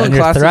 I'm still in classes. When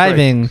you're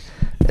thriving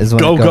is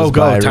when go, it goes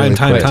go. by really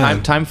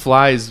quick. Time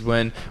flies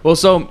when... Well,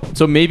 so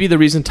maybe the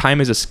reason time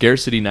is a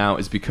scarcity now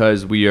is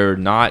because we are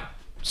not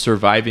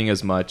surviving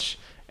as much.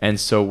 And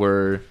so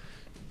we're...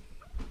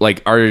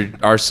 Like,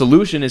 our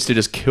solution is to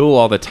just kill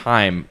all the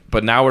time.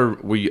 But now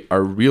we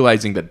are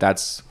realizing that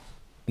that's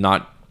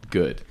not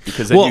good,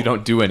 because then you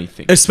don't do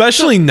anything,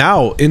 especially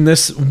now in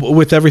this,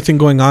 with everything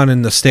going on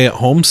in the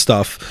stay-at-home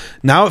stuff.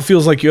 Now it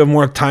feels like you have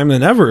more time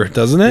than ever,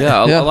 doesn't it?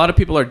 A lot of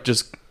people are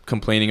just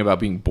complaining about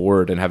being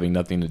bored and having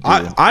nothing to do.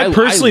 I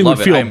personally would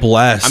feel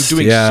blessed. I'm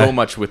doing so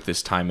much with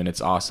this time, and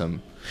it's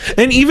awesome.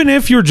 And even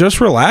if you're just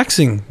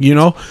relaxing,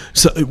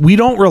 so we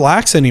don't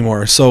relax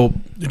anymore. So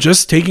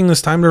just taking this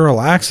time to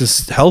relax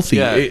is healthy.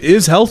 Yeah. It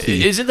is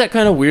healthy. Isn't that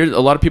kind of weird? A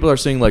lot of people are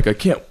saying, like, I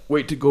can't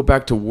wait to go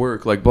back to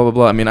work, like, blah, blah,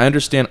 blah. I mean, I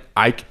understand.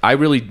 I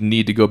really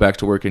need to go back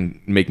to work and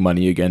make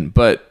money again.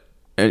 But,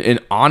 and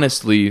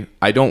honestly,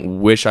 I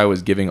don't wish I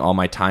was giving all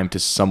my time to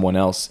someone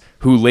else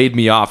who laid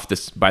me off,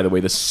 by the way,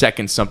 the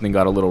second something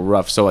got a little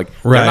rough. So, like,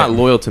 they're not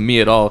loyal to me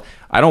at all.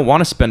 I don't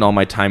want to spend all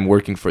my time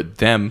working for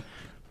them,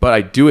 but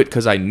I do it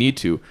because I need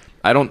to.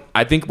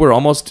 I think we're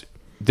almost...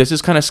 This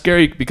is kind of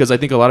scary because I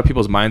think a lot of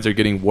people's minds are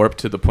getting warped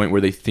to the point where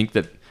they think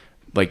that,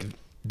 like,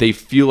 they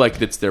feel like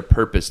it's their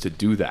purpose to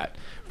do that.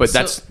 But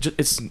that's just,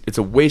 it's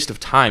a waste of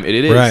time. It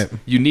is. Right.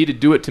 You need to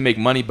do it to make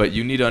money, but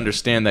you need to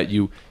understand that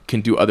you can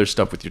do other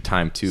stuff with your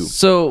time too.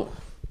 So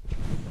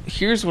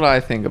here's what I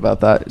think about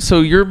that.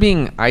 So you're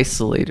being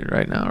isolated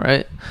right now,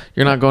 right?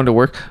 You're not going to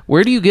work.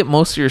 Where do you get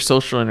most of your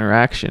social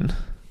interaction?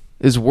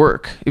 Is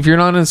work. If you're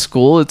not in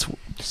school, it's...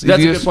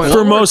 That's a good point.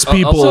 For most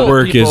people,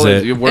 work is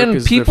it. Your work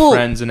is their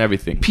friends and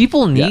everything.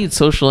 People need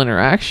social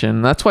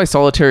interaction. That's why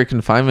solitary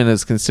confinement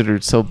is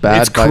considered so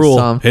bad. It's cruel.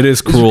 By some. It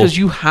is cruel. Because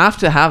you have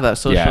to have that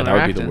social interaction.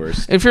 That would be the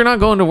worst. If you're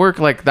not going to work,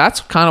 like, that's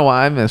kind of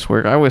why I miss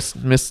work. I always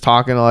miss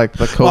talking to, like,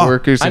 the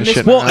coworkers and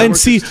shit. Well, and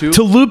see,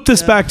 to loop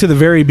this back to the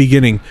very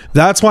beginning,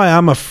 that's why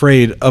I'm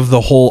afraid of the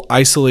whole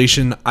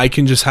isolation. I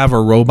can just have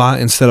a robot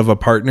instead of a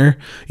partner.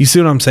 You see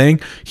what I'm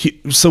saying?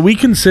 So we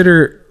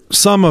consider...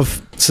 Some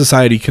of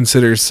society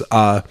considers,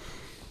 I'm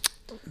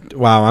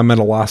at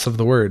a loss of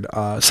the word,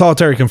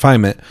 solitary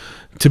confinement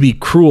to be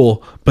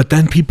cruel, but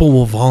then people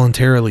will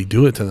voluntarily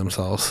do it to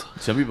themselves.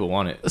 Some people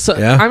want it. So,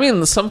 yeah. I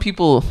mean, some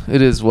people,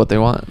 it is what they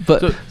want.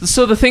 But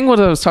so the thing,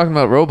 what I was talking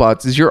about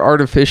robots, is you're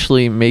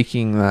artificially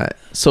making that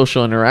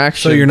social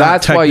interaction. So you're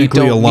not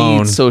technically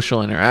alone. Need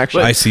social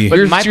interaction. I see.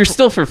 But you're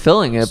still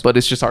fulfilling it, but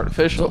it's just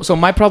artificial. So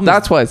my problem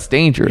that's why it's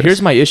dangerous.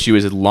 Here's my issue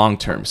is long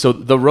term. So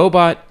the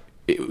robot...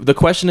 The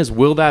question is,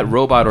 will that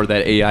robot or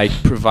that AI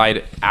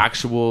provide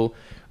actual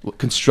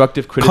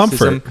constructive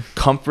criticism,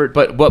 comfort,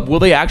 but will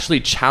they actually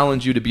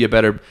challenge you to be a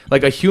better,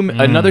 like, a human?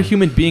 Another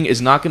human being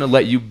is not going to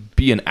let you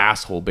be an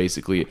asshole,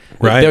 basically.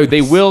 Right.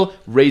 They will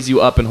raise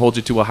you up and hold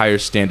you to a higher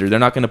standard. They're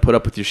not going to put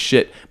up with your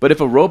shit. But if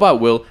a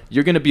robot will,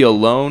 you're going to be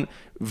alone,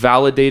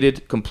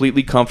 validated,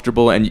 completely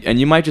comfortable, and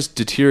you might just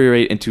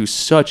deteriorate into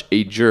such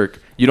a jerk.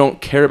 You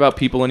don't care about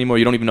people anymore.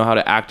 You don't even know how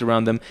to act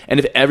around them. And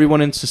if everyone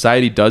in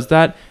society does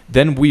that,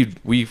 then we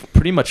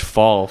pretty much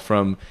fall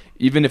from,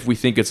 even if we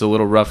think it's a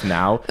little rough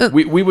now,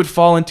 we would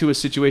fall into a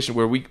situation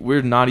where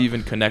we're not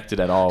even connected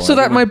at all. So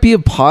that might be a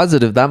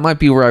positive. That might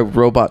be where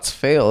robots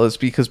fail, is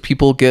because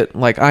people get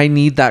like, I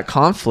need that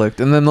conflict,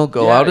 and then they'll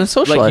go out and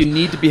socialize. Like, you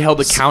need to be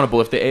held accountable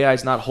if the AI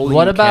is not holding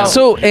you accountable.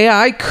 So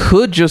AI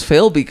could just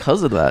fail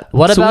because of that.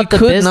 What about the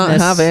business not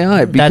have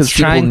AI that's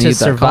trying to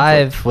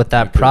survive with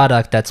that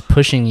product that's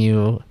pushing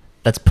you,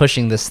 that's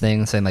pushing this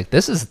thing, saying, like,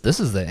 this is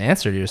the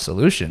answer to your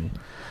solution.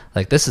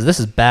 Like this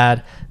is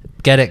bad.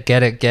 Get it.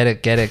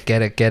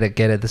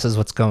 This is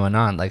what's going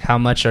on. Like how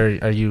much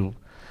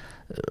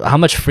how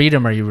much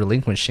freedom are you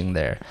relinquishing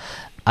there?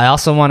 I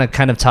also want to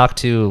kind of talk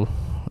to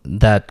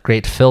that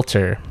great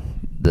filter,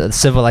 the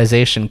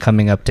civilization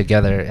coming up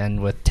together,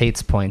 and with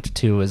Tate's point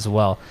too as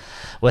well.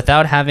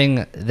 Without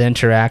having the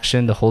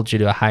interaction to hold you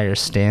to a higher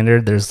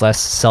standard, there's less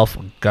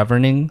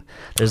self-governing,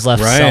 there's less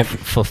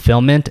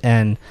self-fulfillment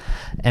and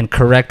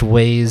correct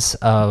ways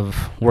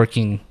of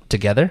working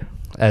together,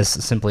 as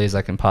simply as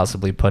I can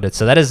possibly put it.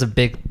 So that is a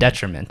big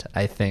detriment,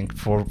 I think,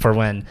 for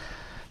when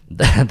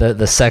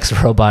the sex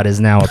robot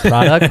is now a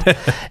product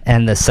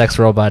and the sex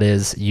robot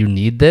is, you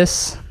need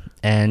this,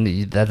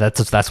 and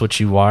that's what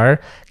you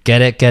are.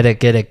 Get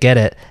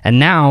it. And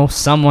now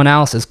someone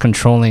else is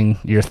controlling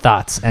your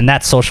thoughts, and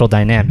that's social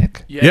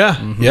dynamic. Yeah.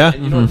 And,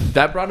 you know,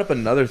 that brought up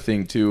another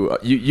thing too.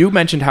 You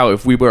mentioned how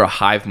if we were a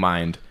hive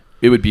mind,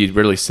 it would be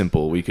really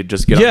simple. We could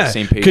just get on the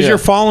same page. Because you're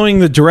following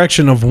the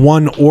direction of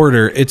one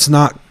order. It's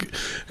not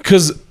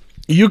because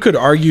you could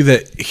argue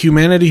that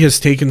humanity has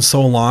taken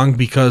so long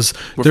because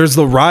there's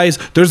the rise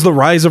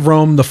of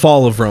Rome, the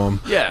fall of Rome.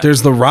 Yeah.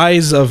 There's the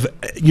rise of,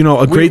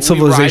 a great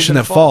civilization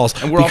that falls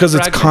because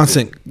it's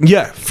constant.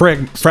 Yeah.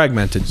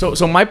 Fragmented.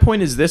 So my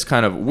point is this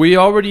kind of,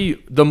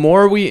 the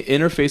more we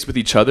interface with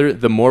each other,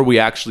 the more we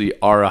actually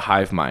are a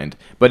hive mind.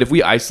 But if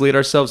we isolate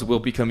ourselves, we'll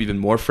become even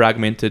more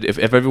fragmented. If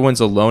everyone's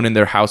alone in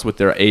their house with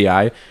their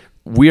AI,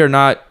 we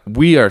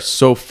are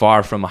so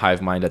far from a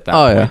hive mind at that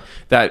point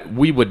that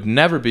we would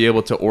never be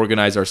able to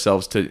organize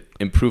ourselves to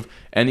improve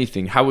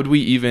anything. How would we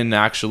even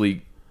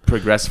actually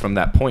progress from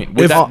that point?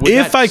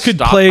 If I could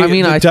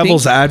play the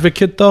devil's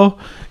advocate though,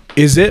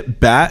 is it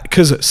bad?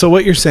 So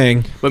what you're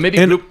saying, but maybe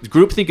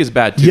groupthink is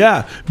bad too.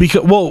 Yeah,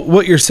 because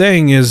what you're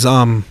saying is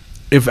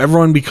if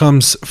everyone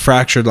becomes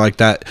fractured like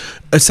that,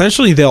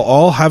 essentially they'll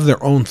all have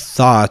their own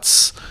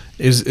thoughts.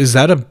 Is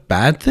that a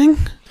bad thing?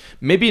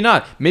 Maybe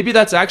not. Maybe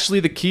that's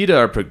actually the key to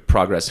our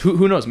progress.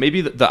 Who knows?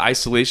 Maybe the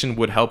isolation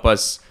would help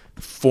us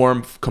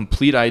form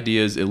complete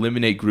ideas,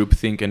 eliminate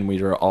groupthink, and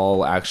we are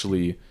all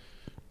actually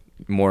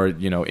more,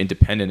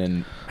 independent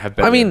and have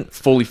better,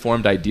 fully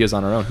formed ideas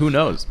on our own. Who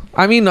knows?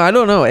 I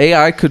don't know.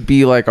 AI could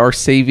be like our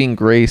saving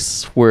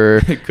grace, where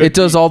it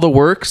does all the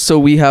work, so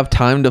we have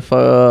time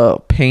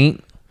to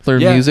paint.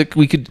 Learn music.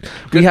 We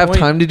have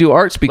time to do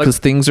arts because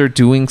things are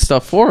doing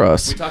stuff for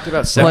us. We talked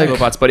about sex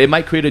robots, but it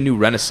might create a new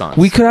renaissance.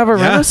 We could have a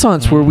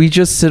renaissance where we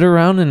just sit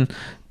around and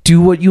do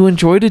what you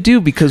enjoy to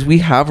do because we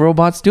have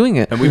robots doing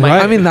it.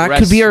 And that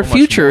could be our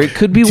future. It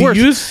could be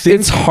worse.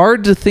 It's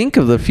hard to think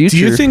of the future.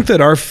 Do you think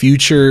that our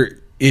future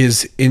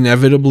is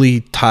inevitably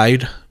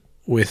tied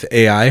with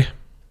AI?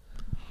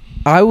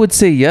 I would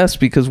say yes,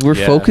 because we're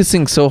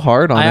focusing so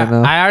hard on it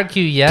now. I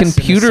argue yes.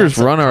 Computers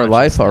run our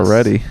life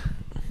already.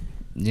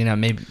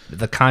 Maybe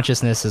the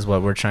consciousness is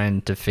what we're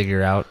trying to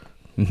figure out,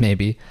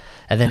 maybe.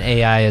 And then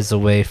AI is a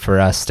way for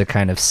us to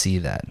kind of see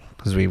that,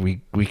 because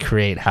we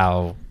create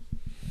how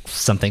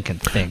something can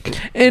think.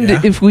 And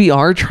if we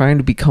are trying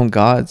to become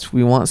gods,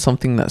 we want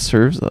something that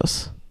serves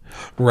us.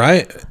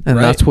 Right. And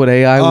that's what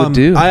AI would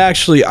do.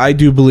 I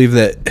do believe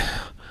that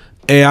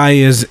AI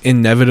is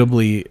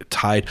inevitably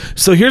tied.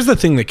 So here's the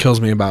thing that kills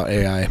me about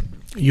AI.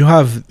 You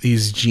have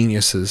these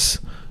geniuses,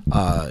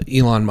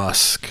 Elon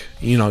Musk,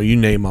 you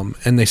name them,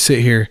 and they sit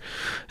here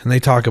and they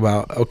talk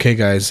about, okay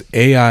guys,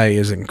 AI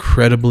is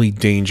incredibly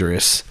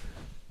dangerous,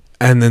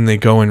 and then they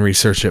go and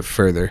research it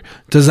further.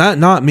 Does that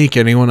not make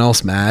anyone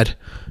else mad?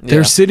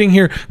 They're sitting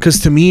here because,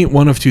 to me,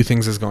 one of two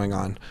things is going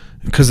on,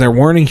 because they're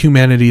warning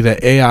humanity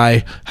that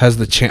AI has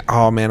the chance.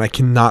 Oh man, I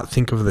cannot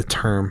think of the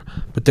term,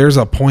 but there's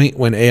a point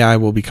when AI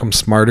will become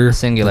smarter.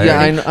 Singularity. Yeah,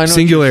 I know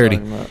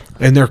Singularity.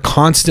 And they're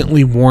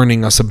constantly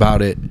warning us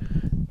about it.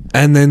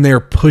 And then they're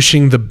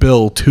pushing the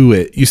bill to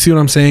it. You see what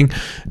I'm saying?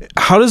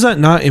 How does that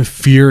not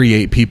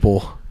infuriate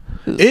people?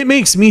 It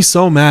makes me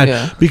so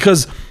mad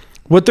because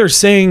what they're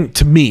saying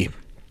to me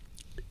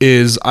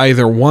is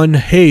either one,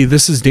 hey,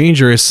 this is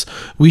dangerous,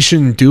 we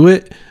shouldn't do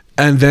it,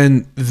 and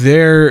then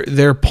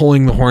they're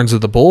pulling the horns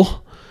of the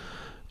bull,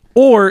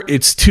 or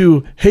it's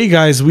two, hey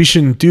guys, we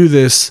shouldn't do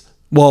this.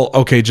 Well,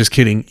 okay, just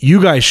kidding.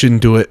 You guys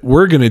shouldn't do it.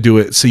 We're gonna do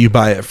it, so you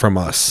buy it from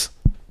us.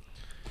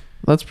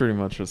 That's pretty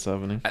much what's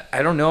happening.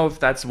 I don't know if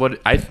that's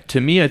what to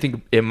me, I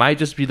think it might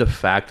just be the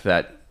fact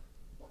that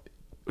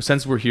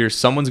since we're here,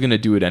 someone's going to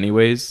do it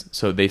anyways.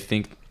 So they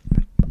think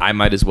I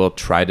might as well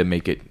try to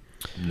make it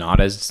not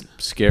as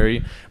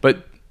scary,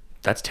 but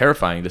that's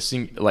terrifying.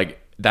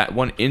 That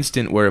one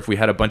instant where if we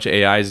had a bunch of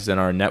AIs in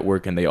our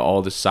network and they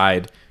all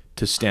decide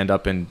to stand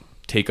up and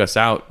take us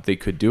out, they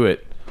could do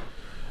it.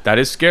 That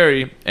is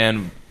scary.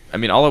 And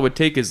all it would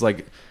take is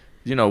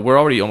we're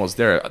already almost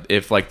there.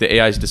 If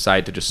the AIs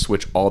decide to just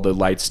switch all the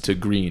lights to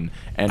green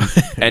and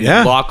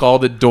lock all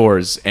the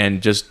doors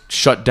and just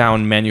shut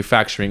down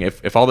manufacturing,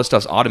 if all this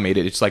stuff's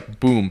automated, it's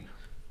boom,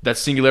 that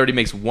singularity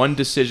makes one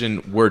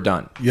decision, we're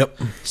done.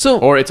 Yep.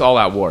 Or it's all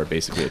out war,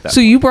 basically. At that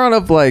point. You brought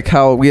up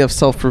how we have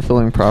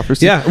self-fulfilling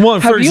prophecy. Yeah. Well,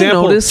 for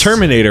example,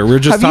 Terminator. We're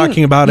just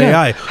talking about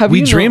AI.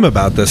 We dream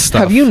about this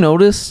stuff. Have you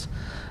noticed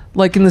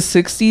like in the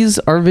 60s,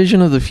 our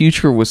vision of the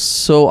future was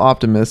so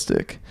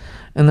optimistic.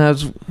 And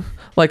that's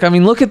like, I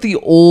mean, look at the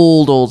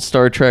old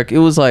Star Trek. It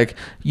was like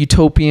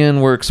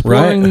utopian. We're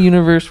exploring the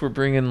universe. We're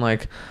bringing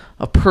like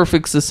a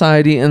perfect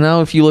society. And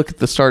now if you look at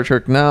the Star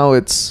Trek now,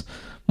 it's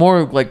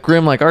more like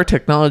grim, like our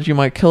technology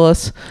might kill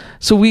us.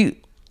 So we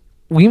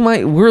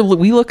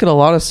look at a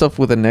lot of stuff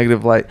with a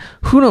negative light.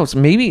 Who knows?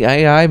 Maybe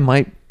AI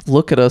might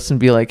look at us and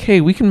be like,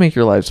 hey, we can make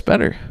your lives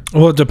better.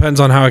 Well, it depends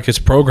on how it gets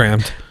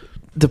programmed.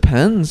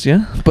 Depends,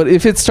 yeah. But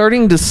if it's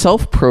starting to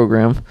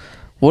self-program,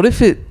 what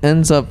if it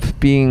ends up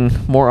being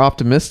more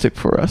optimistic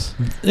for us?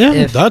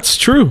 Yeah, that's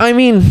true. I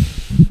mean,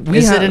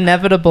 is it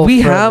inevitable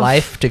for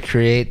life to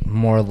create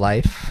more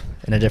life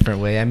in a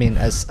different way? I mean,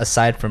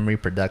 aside from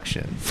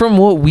reproduction. From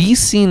what we've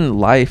seen,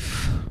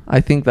 life,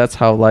 I think that's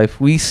how life,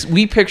 we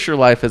picture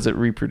life as it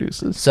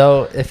reproduces.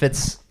 So if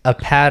it's a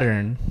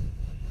pattern,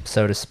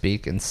 so to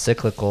speak, and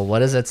cyclical, what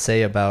does it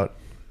say about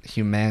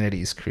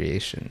humanity's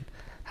creation?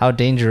 How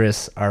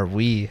dangerous are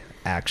we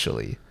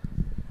actually?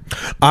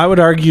 I would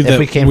argue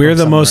that we're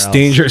the most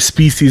dangerous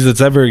species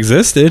that's ever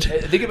existed.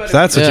 Think about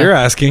that's what you're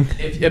asking.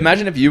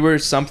 Imagine if you were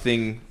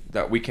something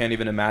that we can't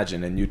even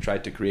imagine and you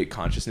tried to create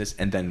consciousness,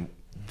 and then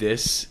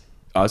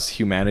us,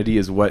 humanity,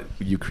 is what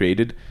you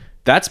created.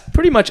 That's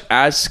pretty much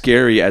as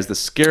scary as the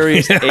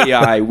scariest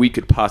AI we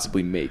could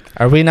possibly make.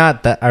 Are we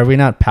not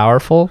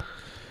powerful?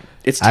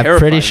 It's terrifying. I'm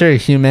pretty sure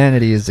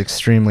humanity is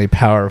extremely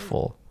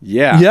powerful.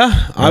 Yeah.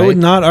 Right? I would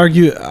not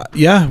argue.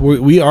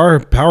 We are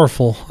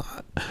powerful.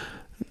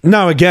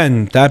 Now,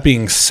 again, that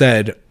being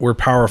said, we're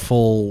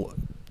powerful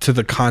to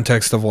the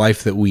context of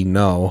life that we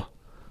know.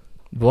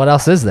 What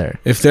else is there?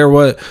 If there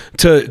was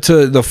to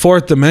the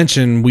fourth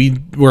dimension,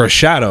 we're a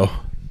shadow.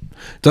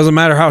 Doesn't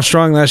matter how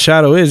strong that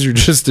shadow is, you're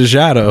just a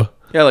shadow.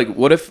 Yeah, like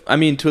what if, I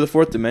mean, to the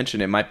fourth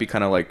dimension, it might be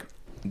kind of like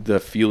the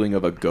feeling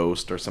of a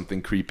ghost or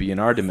something creepy in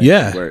our dimension.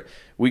 Yeah. Where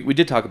we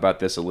did talk about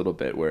this a little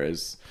bit,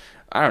 whereas,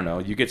 I don't know,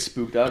 you get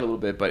spooked out a little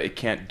bit, but it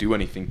can't do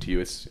anything to you.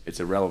 It's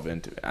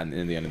irrelevant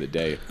in the end of the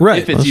day.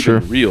 Right. If it's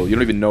even real. You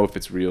don't even know if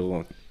it's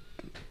real.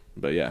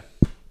 But yeah.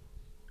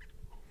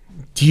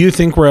 Do you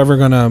think we're ever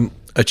going to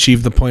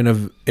achieve the point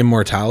of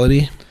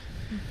immortality?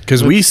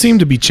 Because we seem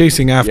to be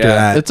chasing after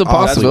that. It's a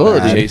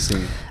possibility.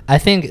 I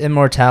think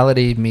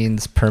immortality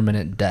means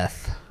permanent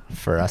death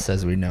for us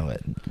as we know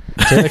it.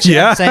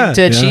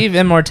 To achieve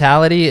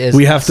immortality is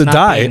we have to not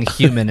die. being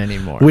human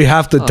anymore. We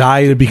have to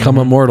die to become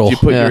immortal. You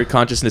put your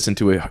consciousness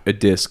into a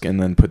disc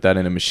and then put that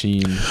in a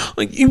machine.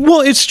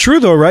 Well, it's true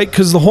though, right?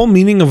 Because the whole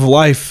meaning of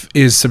life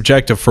is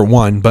subjective for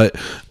one, but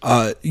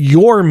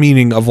your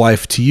meaning of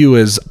life to you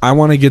is I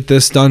want to get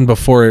this done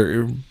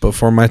before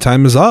my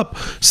time is up.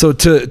 So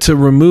to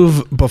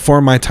remove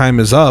before my time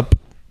is up,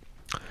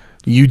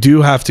 you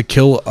do have to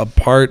kill a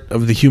part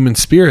of the human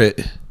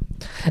spirit.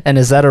 And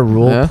is that a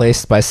rule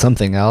placed by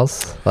something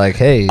else? Like,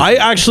 hey,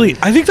 I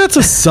think that's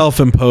a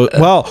self-imposed.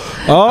 Well,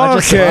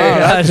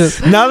 okay.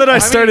 Now that I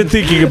started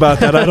thinking about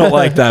that, I don't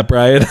like that,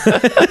 Brian.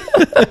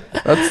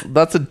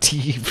 that's a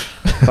deep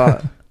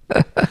thought.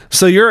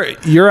 So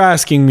you're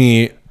asking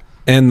me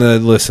and the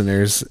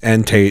listeners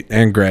and Tate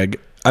and Greg.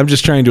 I'm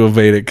just trying to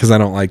evade it because I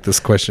don't like this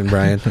question,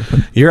 Brian.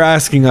 You're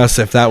asking us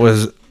if that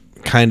was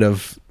kind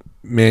of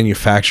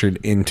manufactured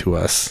into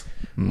us.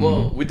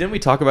 Well, didn't we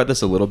talk about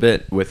this a little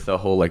bit with the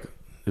whole like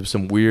there's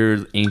some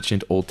weird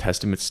ancient Old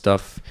Testament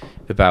stuff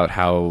about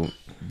how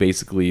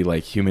basically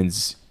like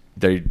humans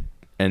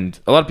and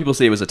a lot of people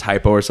say it was a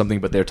typo or something,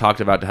 but they're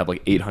talked about to have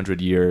like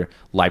 800-year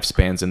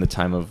lifespans in the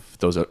time of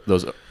those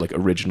like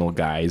original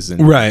guys,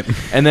 and right.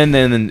 And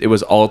then it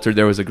was altered.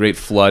 There was a great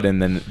flood,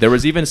 and then there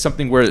was even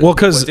something where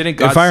because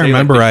if I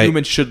remember right,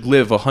 humans should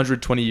live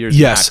 120 years.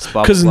 Yes,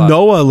 because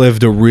Noah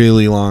lived a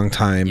really long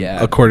time,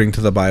 according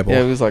to the Bible. Yeah,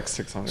 it was like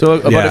 600.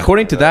 So, but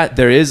according to that,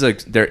 there is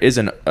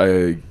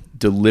a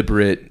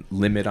deliberate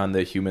limit on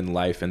the human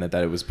life, and that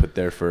it was put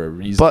there for a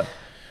reason. But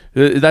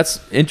that's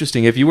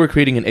interesting. If you were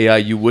creating an AI,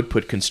 you would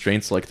put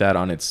constraints like that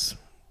on its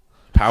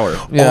power.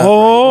 Yeah.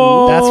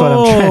 Oh, that's what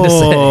I'm trying to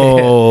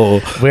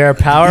say. We are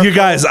powerful. You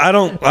guys, I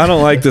don't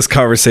like this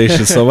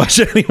conversation so much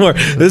anymore.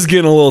 This is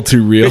getting a little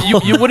too real.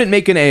 You wouldn't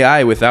make an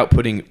AI without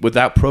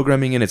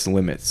programming in its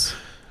limits.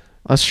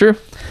 That's true.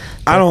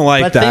 I don't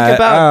like that. Think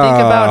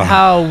about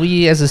how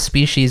we as a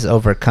species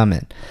overcome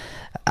it.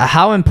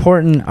 How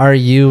important are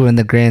you in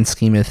the grand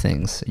scheme of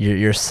things?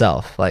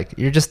 Yourself, like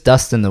you're just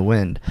dust in the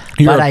wind.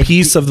 You're a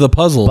piece of the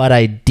puzzle. But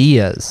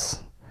ideas,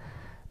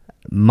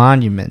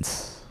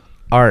 monuments,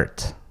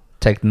 art,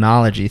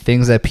 technology,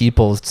 things that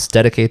people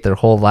dedicate their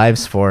whole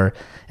lives for,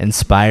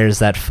 inspires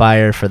that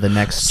fire for the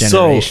next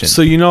generation.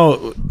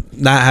 So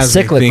that has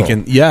cyclical. Me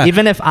thinking. Yeah.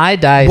 Even if I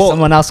die,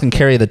 someone else can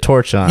carry the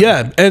torch on.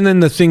 Yeah, and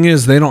then the thing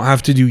is, they don't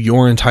have to do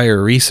your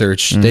entire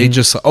research. Mm-hmm. They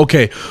just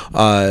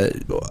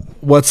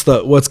what's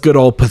good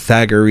old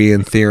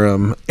Pythagorean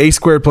theorem? A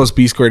squared plus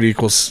B squared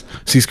equals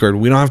C squared.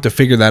 We don't have to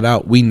figure that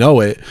out. We know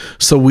it.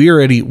 So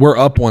we're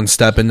up one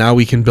step, and now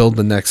we can build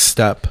the next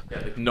step. Yeah,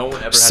 like no one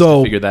ever has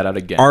to figure that out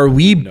again. Are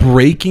we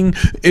breaking?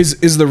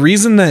 Is the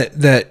reason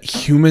that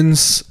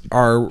humans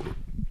are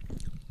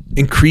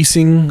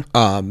increasing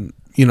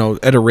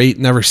at a rate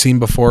never seen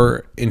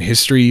before in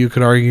history, you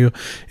could argue,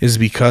 is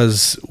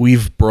because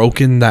we've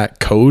broken that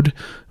code.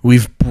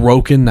 We've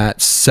broken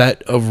that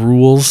set of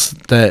rules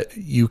that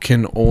you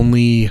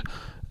only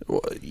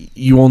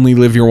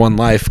live your one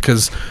life,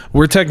 because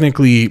we're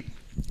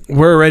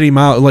already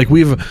like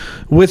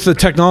with the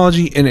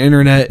technology and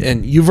internet,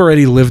 and you've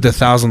already lived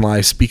 1,000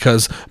 lives,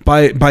 because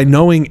by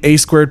knowing a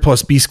squared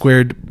plus b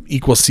squared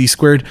equals c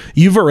squared,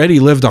 you've already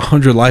lived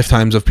 100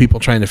 lifetimes of people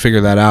trying to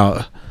figure that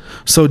out.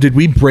 So did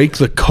we break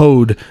the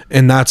code,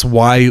 and that's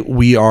why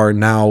we are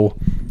now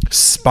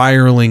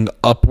spiraling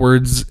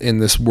upwards in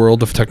this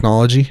world of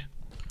technology?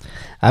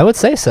 I would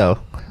say so.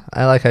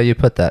 I like how you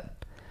put that.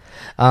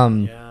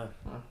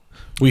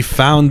 We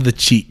found the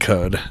cheat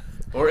code.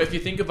 Or if you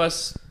think of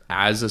us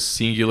as a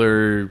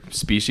singular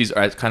species, or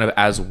as kind of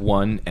as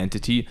one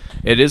entity,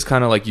 it is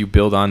kind of like you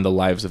build on the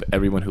lives of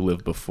everyone who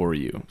lived before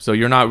you. So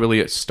you're not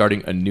really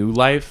starting a new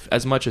life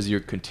as much as you're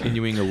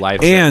continuing a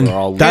life. And that we're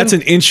all that's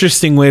living. an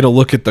interesting way to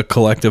look at the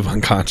collective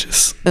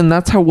unconscious. And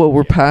that's how what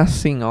we're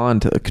passing on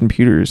to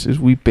computers is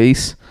we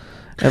base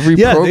every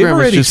they've program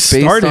already is just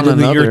based started on in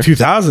the another. year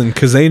 2000,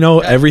 because they know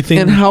everything.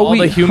 And how All we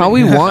the human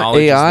want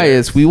knowledge is AI there.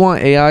 is we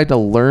want AI to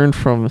learn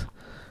from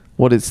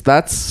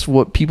that's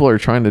what people are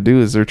trying to do,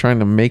 is they're trying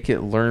to make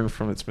it learn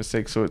from its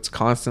mistakes, so it's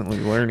constantly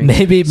learning.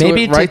 Maybe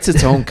it writes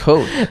its own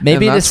code.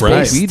 Maybe And to that's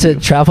what space we to do.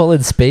 travel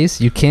in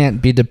space, you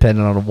can't be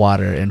dependent on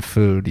water and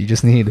food. You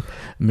just need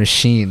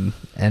machine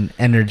and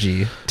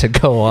energy to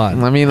go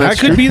on. I mean, that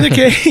that's could true. be the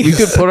case. We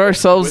could put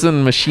ourselves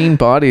in machine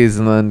bodies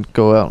and then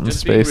go out in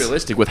Just being space.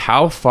 realistic with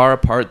how far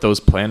apart those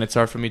planets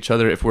are from each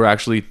other, if we're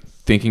actually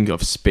thinking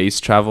of space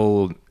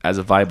travel as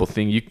a viable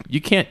thing,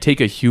 you can't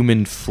take a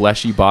human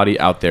fleshy body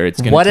out there. It's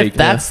going to What take if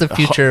that's the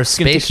future of it's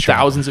gonna take space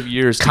travel? thousands of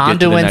years to get to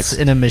the Conduits next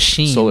in a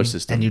machine solar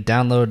system. and you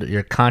download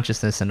your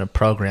consciousness in a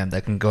program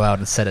that can go out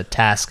and set a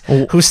task,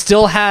 who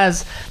still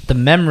has the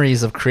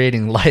memories of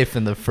creating life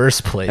in the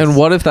first place. And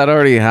what if that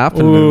already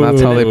happened and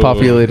that's how they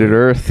populated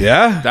Earth?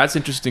 Yeah. That's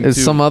interesting Is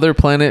too. some other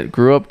planet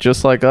grew up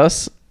just like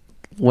us,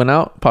 went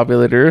out,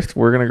 populated Earth,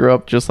 we're going to grow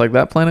up just like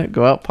that planet,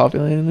 go out,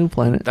 populate a new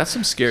planet. That's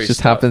some scary It just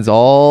stuff. happens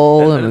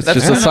all, and it's That's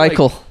just a kinda like-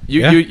 cycle.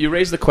 You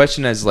raise the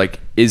question as like,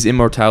 is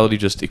immortality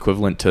just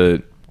equivalent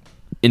to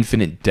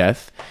infinite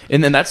death?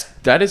 And then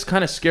that is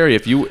kind of scary.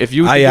 If you think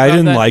I about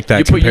didn't like that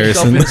you put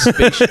yourself in a comparison.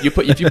 spaceship,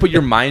 if you put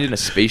your mind in a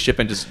spaceship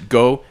and just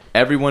go,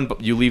 everyone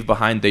you leave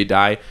behind, they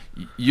die.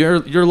 Your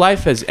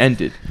life has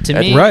ended. To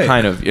That's me- Right.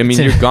 kind of. I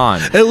mean, you're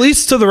gone. At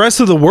least to the rest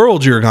of the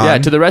world, you're gone. Yeah,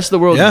 to the rest of the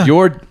world, Yeah.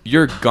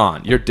 you're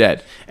gone. You're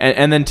dead.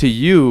 And then to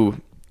you,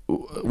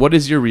 what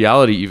is your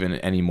reality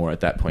even anymore at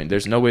that point?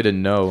 There's no way to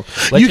know.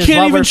 Which You is can't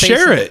what even we're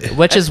share facing- it.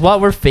 Which is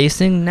what we're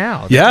facing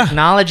now. The Yeah.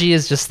 technology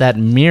is just that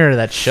mirror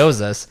that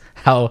shows us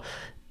how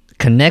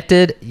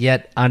connected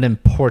yet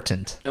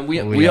unimportant. And we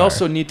are.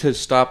 also need to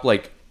stop,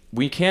 like,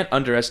 we can't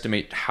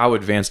underestimate how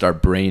advanced our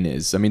brain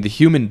is. I mean, the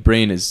human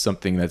brain is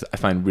something that I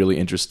find really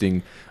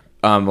interesting.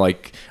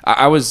 Like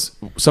I was,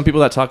 some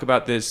people that talk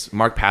about this,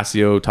 Mark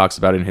Passio talks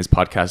about it in his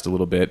podcast a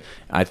little bit.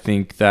 I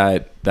think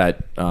that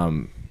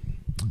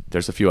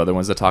there's a few other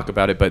ones that talk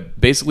about it, but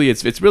basically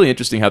it's really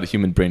interesting how the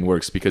human brain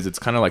works, because it's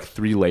kind of like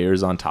 3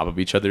 layers on top of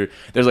each other.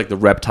 There's like the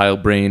reptile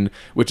brain,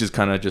 which is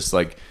kind of just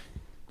like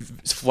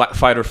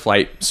fight or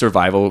flight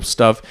survival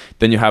stuff.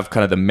 Then you have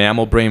kind of the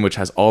mammal brain, which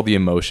has all the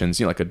emotions,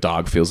 like a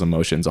dog feels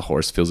emotions, a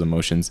horse feels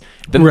emotions.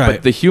 Then, Right.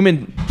 But the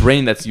human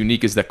brain that's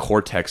unique is the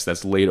cortex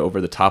that's laid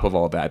over the top of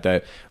all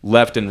that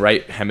left and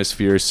right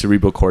hemispheres,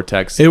 cerebral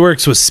cortex. It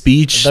works with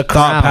speech, The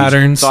thought crown.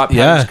 patterns. Thought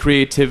patterns,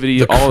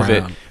 creativity, The all of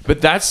it. crown.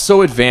 But that's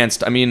so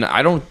advanced. I mean,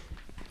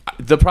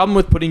 the problem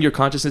with putting your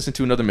consciousness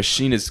into another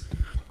machine is,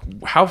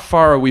 how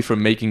far are we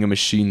from making a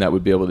machine that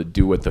would be able to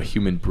do what the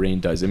human brain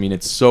does? I mean,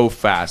 it's so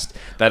fast.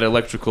 That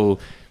electrical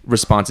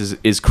response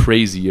is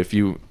crazy.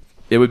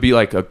 It would be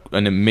like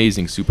an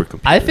amazing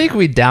supercomputer. I think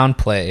we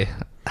downplay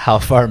how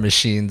far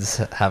machines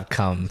have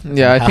come.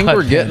 Yeah, I think How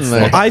we're getting advanced there.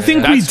 they are. I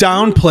think we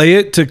downplay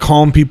it to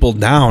calm people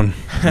down.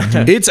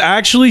 It's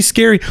actually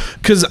scary,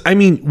 because I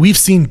mean, we've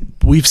seen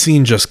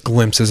just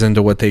glimpses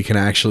into what they can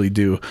actually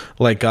do,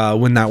 like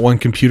when that one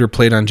computer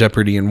played on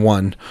Jeopardy and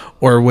won,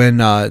 or when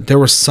there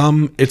was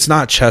some, it's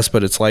not chess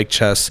but it's like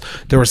chess,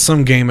 there was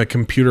some game a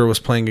computer was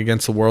playing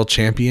against the world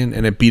champion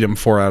and it beat him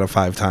 4 out of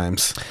 5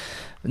 times.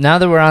 Now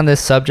that we're on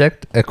this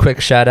subject, a quick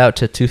shout out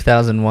to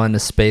 2001: A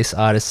Space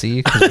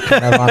Odyssey, because we're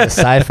kind of on the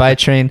sci-fi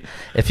train.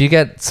 If you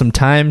get some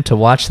time to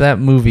watch that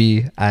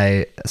movie,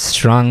 I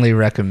strongly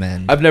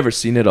recommend. I've never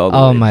seen it all the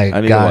Oh way. my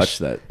I need gosh,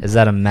 to watch that. is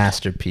that a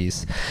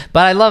masterpiece?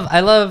 But I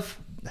love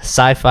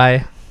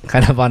sci-fi,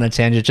 kind of on a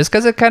tangent, just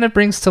because it kind of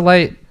brings to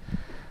light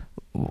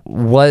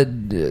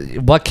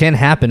what can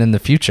happen in the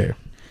future.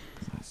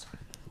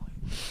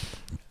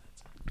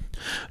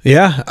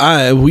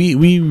 Yeah,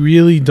 we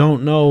really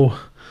don't know.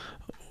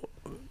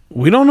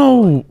 We don't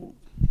know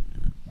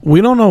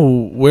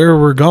where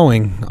we're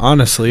going,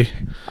 honestly.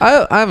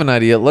 I have an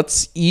idea.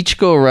 Let's each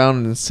go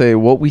around and say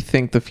what we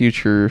think the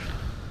future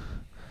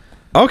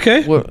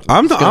Okay,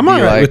 I'm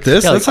all right with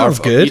this. That sounds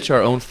good. Each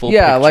our own full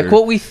yeah, picture. like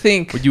what we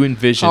think. What you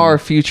envision our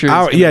future.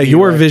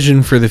 Your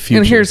vision for the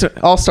future. And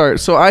I'll start.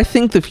 So I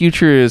think the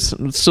future is.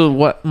 So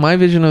what my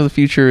vision of the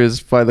future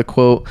is by the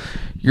quote,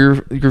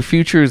 your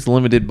future is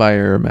limited by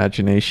your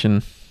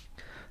imagination.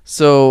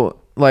 So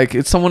like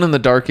it's someone in the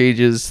dark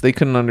ages, they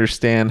couldn't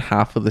understand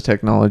half of the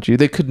technology.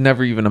 They could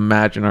never even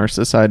imagine our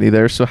society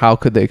there. So how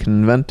could they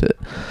invent it?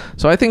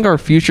 So I think our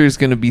future is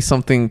going to be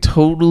something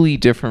totally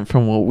different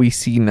from what we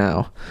see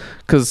now.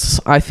 Because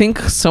I think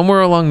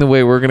somewhere along the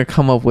way, we're going to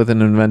come up with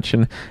an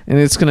invention and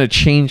it's going to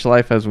change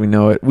life as we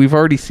know it. We've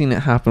already seen it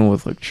happen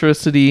with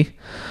electricity.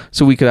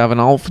 So we could have an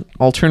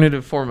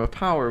alternative form of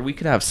power. We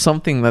could have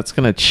something that's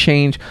going to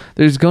change.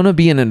 There's going to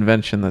be an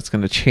invention that's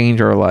going to change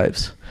our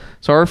lives.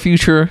 So our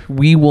future,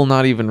 we will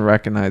not even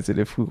recognize it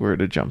if we were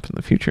to jump in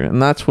the future.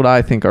 And that's what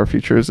I think our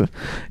future is.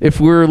 If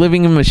we're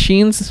living in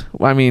machines,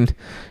 I mean,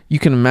 you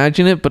can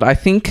imagine it, but I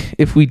think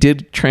if we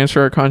did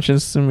transfer our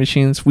consciousness in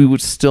machines, we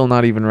would still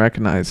not even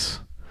recognize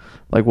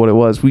like what it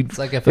was. It's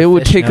like if it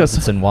would take us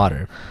it's in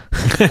water.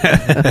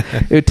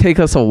 It would take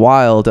us a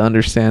while to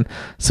understand.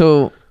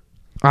 So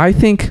I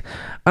think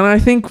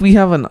we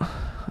have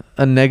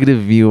a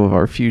negative view of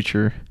our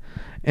future.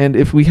 And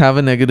if we have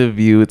a negative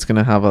view, it's going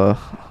to have a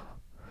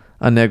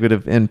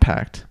negative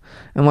impact.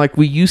 And like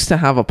we used to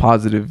have a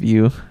positive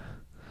view.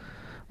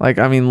 Like,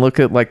 I mean, look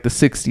at like the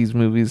 60s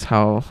movies,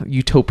 how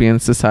utopian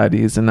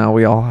societies, and now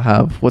we all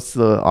have, what's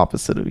the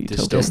opposite of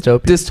utopia?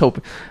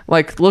 Dystopian.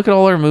 Like, look at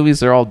all our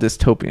movies, they're all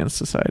dystopian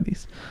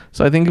societies.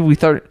 So I think if we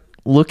start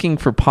looking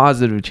for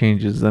positive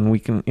changes, then we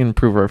can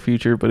improve our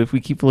future. But if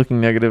we keep looking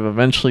negative,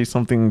 eventually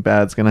something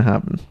bad's going to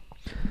happen.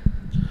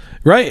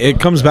 Right. It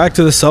comes back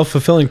to the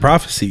self-fulfilling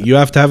prophecy. You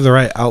have to have the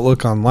right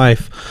outlook on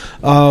life.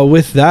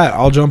 With that,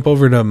 I'll jump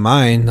over to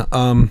mine.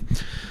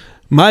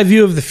 My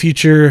view of the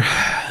future,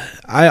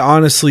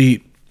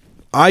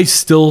 I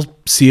still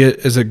see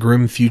it as a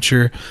grim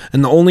future.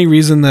 And the only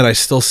reason that I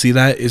still see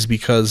that is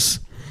because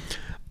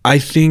I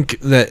think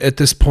that at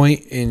this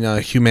point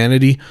in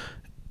humanity,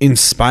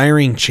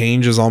 inspiring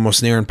change is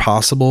almost near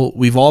impossible.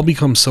 We've all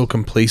become so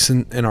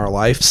complacent in our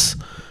lives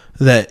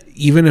that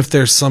even if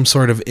there's some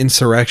sort of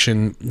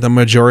insurrection, the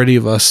majority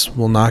of us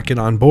will not get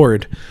on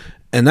board.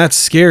 And that's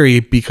scary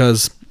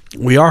because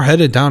we are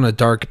headed down a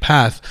dark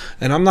path.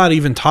 And I'm not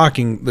even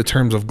talking the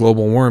terms of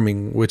global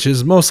warming, which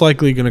is most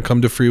likely going to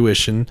come to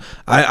fruition.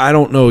 I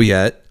don't know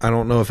yet. I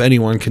don't know if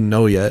anyone can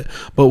know yet.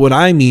 But what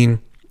I mean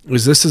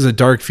is this is a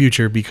dark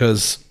future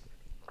because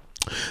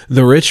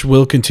the rich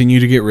will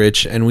continue to get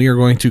rich, and we are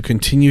going to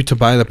continue to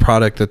buy the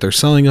product that they're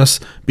selling us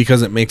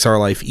because it makes our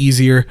life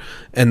easier.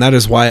 And that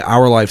is why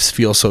our lives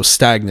feel so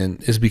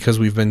stagnant, is because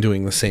we've been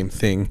doing the same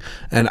thing.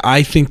 And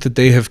I think that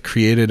they have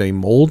created a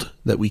mold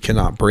that we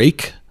cannot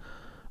break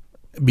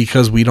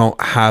because we don't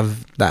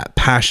have that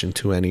passion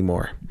to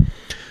anymore.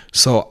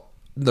 So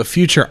the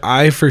future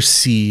I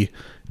foresee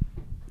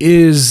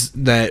is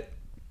that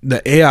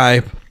the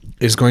AI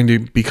is going to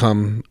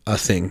become a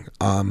thing.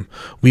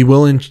 We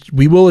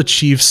will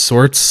achieve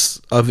sorts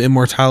of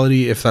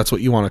immortality, if that's what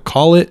you want to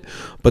call it,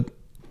 but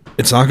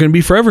it's not going to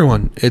be for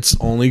everyone. It's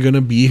only going to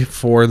be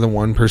for the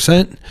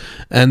 1%,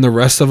 and the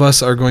rest of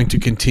us are going to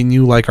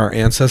continue like our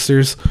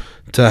ancestors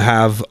to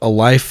have a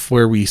life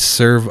where we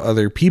serve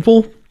other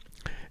people.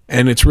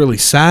 And it's really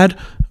sad.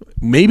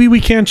 Maybe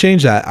we can't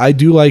change that. I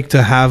do like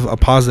to have a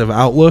positive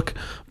outlook,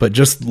 but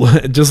just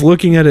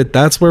looking at it,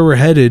 that's where we're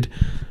headed.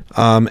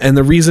 And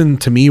the reason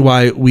to me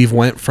why we've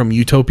went from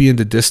utopian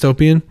to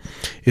dystopian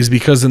is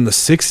because in the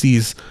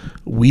 60s,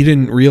 we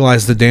didn't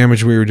realize the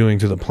damage we were doing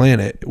to the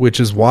planet, which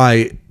is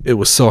why it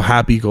was so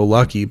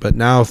happy-go-lucky. But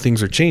now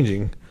things are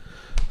changing.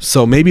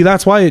 So maybe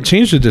that's why it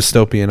changed to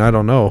dystopian. I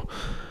don't know.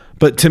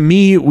 But to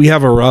me, we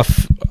have a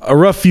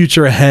rough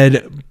future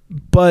ahead,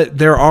 but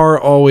there are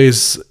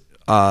always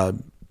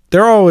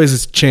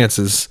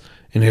chances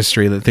in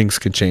history that things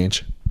could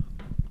change.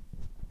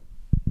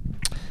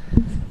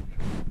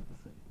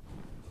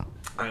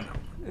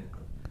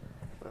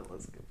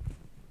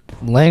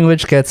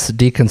 Language gets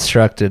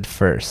deconstructed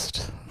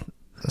first.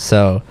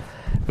 So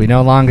we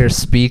no longer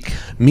speak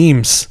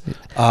memes.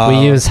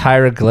 We use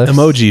hieroglyphs.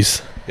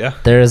 Emojis. Yeah.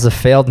 There is a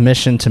failed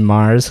mission to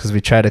Mars because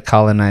we try to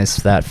colonize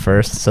that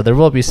first. So there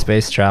will be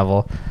space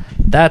travel.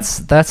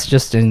 That's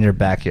just in your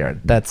backyard.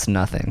 That's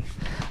nothing.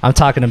 I'm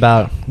talking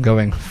about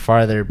going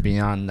farther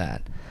beyond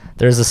that.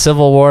 There's a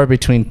civil war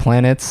between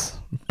planets,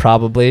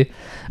 probably.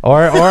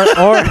 Or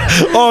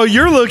oh,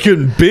 you're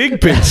looking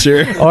big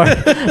picture.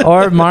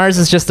 or Mars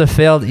is just a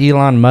failed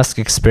Elon Musk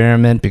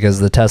experiment because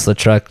the Tesla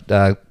truck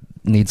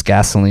needs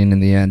gasoline in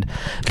the end.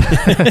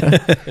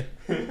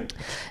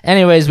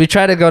 Anyways, we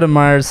try to go to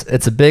Mars.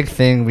 It's a big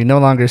thing. We no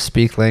longer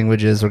speak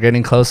languages. We're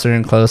getting closer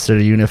and closer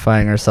to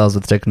unifying ourselves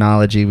with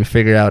technology. We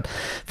figure out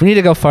if we need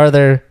to go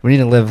farther, we need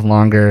to live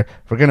longer.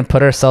 We're going to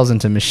put ourselves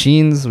into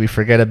machines. We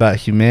forget about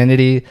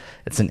humanity.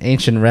 It's an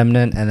ancient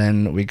remnant. And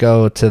then we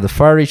go to the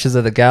far reaches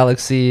of the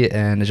galaxy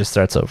and it just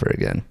starts over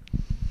again.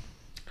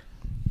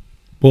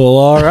 Well,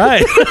 all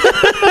right.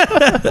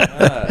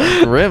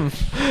 Grim.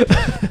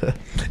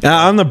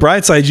 On the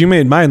bright side, you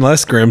made mine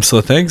less grim,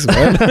 so thanks,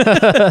 man.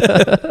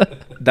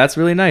 That's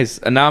really nice.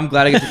 And now I'm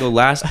glad I get to go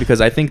last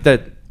because I think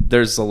that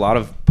there's a lot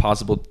of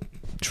possible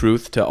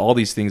truth to all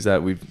these things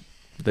that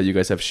you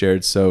guys have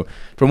shared. So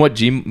from what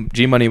G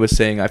Money was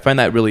saying, I find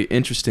that really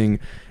interesting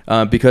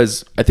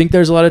because I think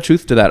there's a lot of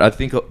truth to that. I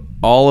think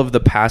all of the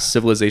past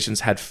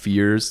civilizations had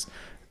fears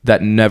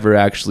that never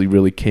actually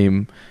really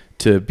came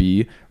to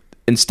be.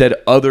 Instead,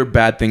 other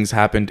bad things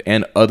happened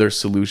and other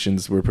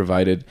solutions were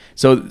provided.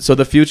 So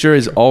the future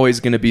is always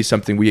going to be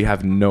something we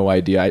have no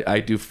idea. I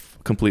do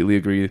completely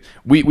agree.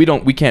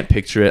 We can't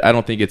picture it. I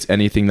don't think it's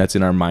anything that's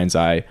in our mind's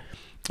eye.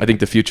 I think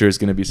the future is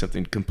going to be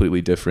something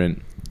completely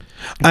different.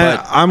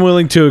 I'm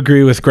willing to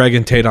agree with Greg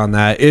and Tate on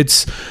that.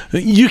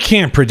 You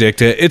can't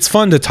predict it. It's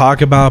fun to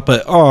talk about,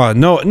 but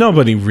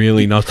nobody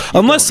really knows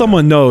unless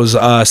someone knows.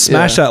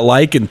 Smash that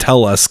like and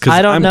tell us because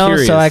I don't know,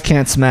 curious. So I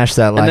can't smash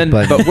that like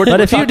button.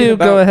 But if you do,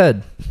 go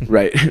ahead.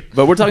 Right,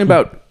 but we're talking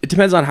about. It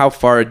depends on how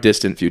far a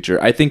distant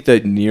future. I think the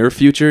near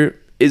future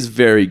is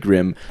very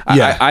grim.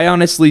 Yeah. I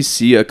honestly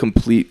see a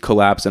complete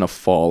collapse and a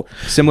fall,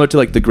 similar to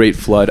like the Great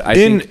Flood. I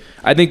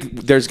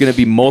think there's going to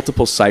be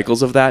multiple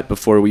cycles of that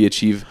before we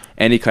achieve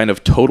any kind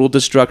of total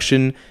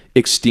destruction,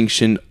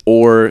 extinction,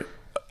 or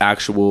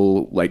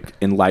actual like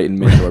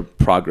enlightenment or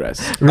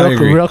progress.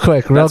 Real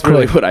quick. That's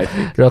really what I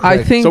think.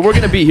 I think so. We're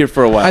going to be here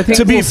for a while. I think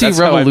we'll see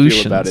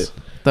revolutions about it.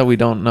 That we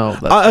don't know.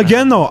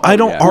 Again, though, I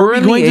don't. Yeah. Are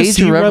we going to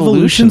see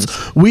revolutions?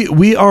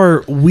 We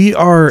are.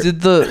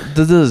 Did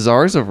the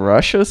czars of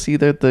Russia see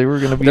that they were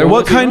going to be?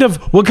 What kind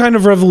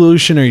of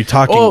revolution are you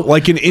talking?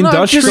 Like an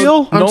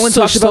industrial? No one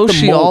talks about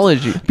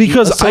sociology.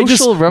 Because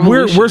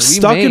we're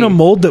stuck in a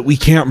mold that we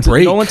can't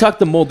break. No one talked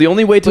the mold. The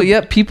only way to. But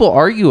yet people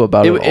argue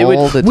about it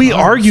all the time. We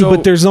argue,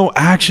 but there's no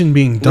action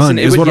being done.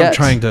 Is what I'm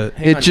trying to.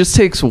 It just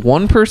takes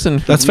one person.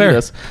 That's fair.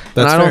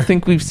 And I don't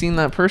think we've seen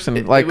that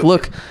person.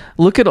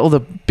 Look at all the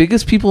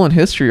biggest people in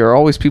history are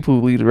always people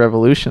who lead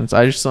revolutions.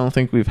 I just don't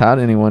think we've had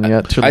anyone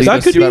yet to lead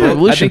us to that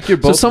revolution. I think you're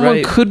both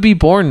someone could be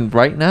born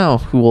right now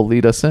who will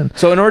lead us in.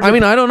 So I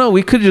don't know.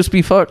 We could just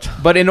be fucked.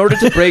 But in order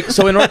to break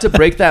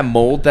that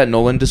mold that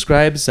Nolan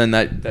describes and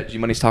that G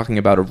Money's talking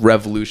about, a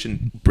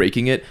revolution,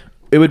 breaking it,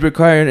 it would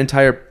require an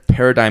entire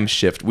paradigm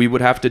shift. We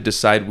would have to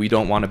decide we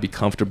don't want to be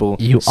comfortable.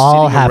 You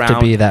all have to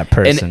be that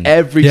person. And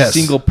every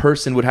single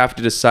person would have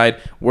to decide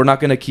we're not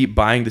going to keep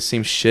buying the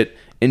same shit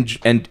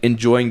and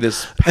enjoying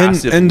this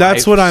passive and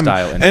that's what I'm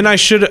lifestyle. And I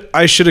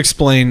should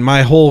explain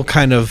my whole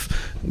kind of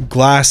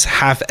glass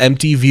half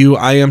empty view.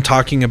 I am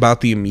talking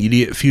about the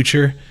immediate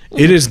future.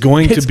 It is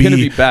going to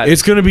be bad.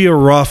 It's going to be a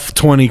rough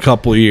 20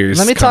 couple years.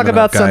 Let me talk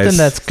about something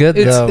that's good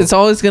though. It's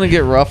always going to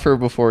get rougher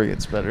before it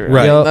gets better.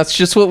 Right. That's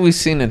just what we've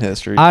seen in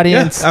history.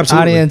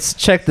 Audience,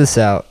 check this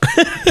out.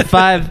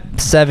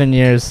 5-7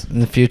 years in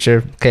the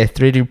future. Okay,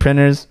 3D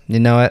printers. You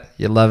know it.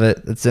 You love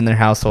it. It's in their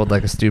household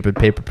like a stupid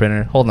paper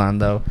printer. Hold on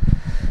though.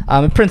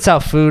 It prints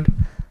out food.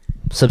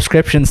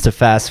 Subscriptions to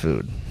fast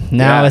food.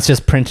 Now it's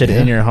just printed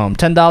in your home.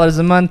 $10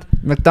 a month,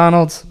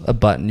 McDonald's, a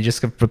button. You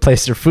just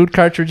replace your food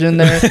cartridge in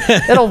there.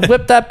 It'll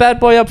whip that bad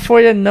boy up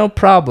for you, no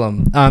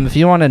problem. If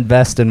you want to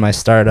invest in my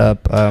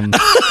startup,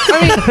 that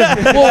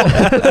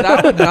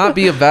would not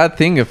be a bad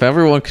thing if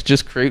everyone could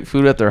just create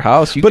food at their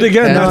house. But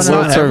again, that's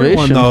not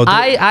everyone though.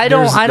 I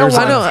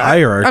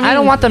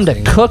don't want them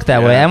to cook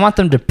that way. I want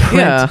them to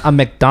print a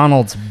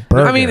McDonald's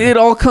burger. I mean, it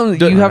all comes.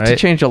 You have to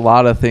change a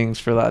lot of things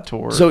for that to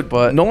work. So,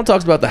 but no one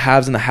talks about the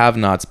haves and the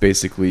have-nots.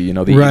 Basically,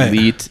 the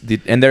elite,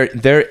 and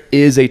there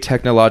is a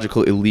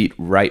technological elite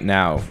right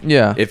now.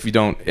 Yeah. If you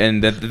don't,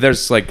 and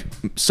there's like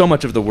so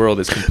much of the world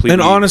is completely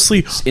and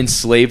honestly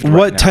enslaved.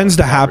 What tends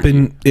to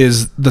happen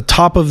is the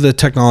top of the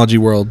technology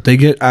world, they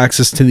get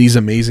access to these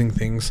amazing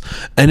things,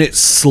 and it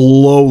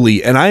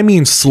slowly, and I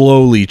mean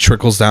slowly,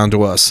 trickles down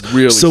to us.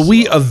 Really so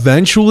we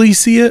eventually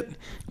see it.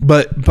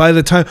 But by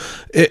the time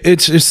it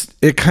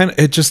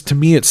just to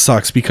me it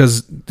sucks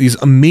because these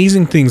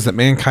amazing things that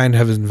mankind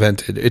have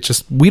invented,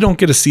 we don't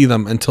get to see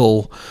them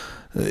until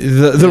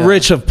the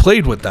rich have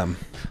played with them.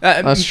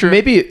 That's true.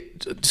 Maybe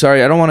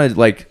sorry, I don't want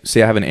to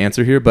say I have an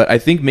answer here, but I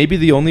think maybe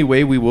the only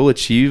way we will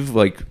achieve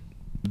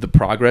the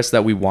progress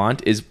that we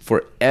want is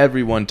for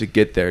everyone to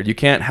get there. You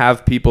can't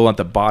have people at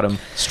the bottom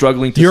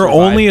struggling to You're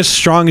survive. Only as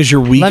strong as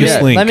your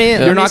weakest link.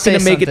 You're not going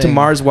to make it to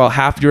Mars while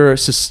half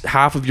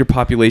of your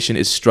population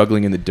is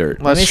struggling in the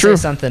dirt. Let me say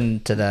something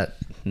to that,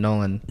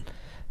 Nolan.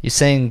 You're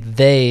saying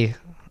they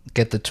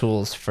get the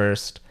tools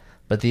first,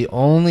 but the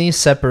only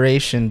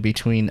separation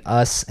between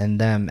us and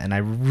them, and I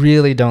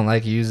really don't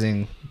like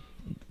using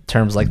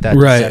terms like that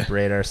to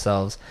separate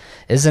ourselves,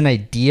 is an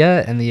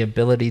idea and the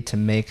ability to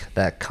make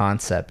that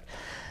concept.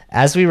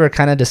 As we were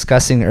kind of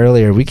discussing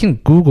earlier, we can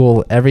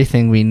Google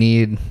everything we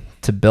need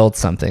to build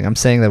something. I'm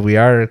saying that we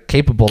are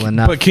capable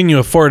enough. But can you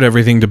afford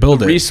everything to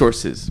build it?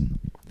 Resources.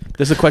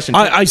 There's a question.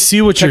 I see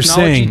what you're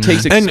saying.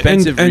 Technology takes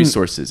expensive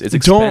resources. It's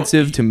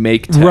expensive to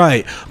make tech.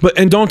 Right.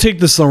 And don't take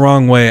this the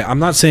wrong way. I'm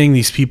not saying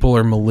these people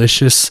are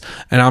malicious,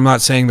 and I'm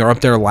not saying they're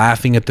up there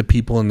laughing at the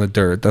people in the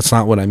dirt. That's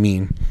not what I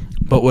mean.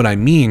 But what I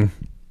mean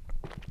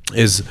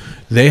is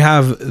they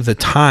have the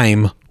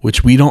time,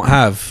 which we don't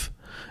have,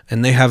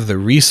 and they have the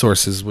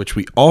resources, which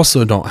we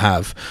also don't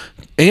have.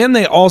 And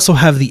they also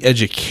have the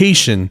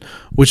education,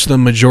 which the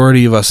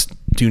majority of us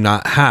do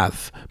not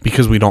have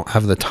because we don't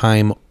have the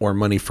time or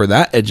money for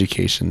that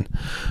education.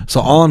 So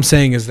all I'm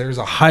saying is there's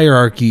a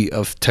hierarchy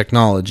of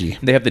technology.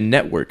 They have the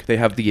network. They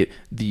have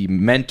the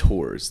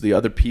mentors, the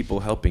other people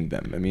helping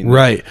them. I mean,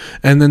 right.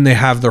 And then they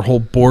have their whole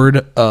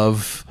board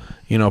of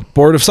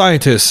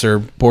scientists or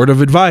board of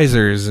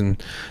advisors,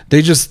 and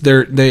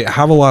they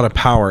have a lot of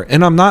power.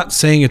 And I'm not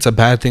saying it's a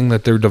bad thing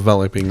that they're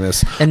developing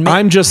this.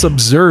 I'm just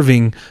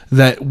observing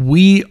that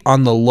we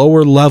on the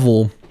lower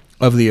level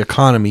of the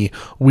economy,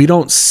 we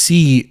don't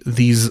see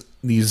these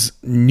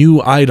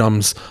new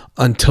items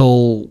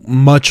until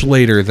much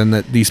later than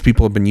that these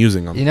people have been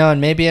using them. And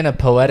maybe in a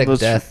poetic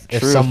death,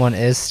 if someone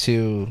is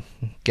to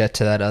get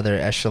to that other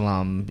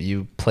echelon,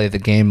 you play the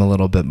game a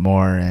little bit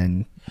more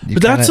and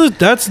but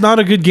that's not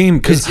a good game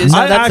because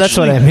that's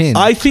what I mean.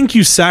 I think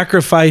you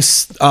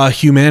sacrifice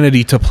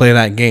humanity to play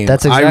that game.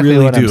 That's exactly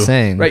what I'm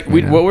saying. Right.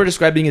 What we're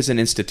describing is an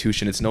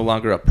institution. It's no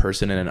longer a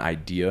person and an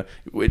idea.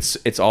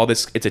 It's all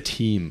this. It's a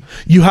team.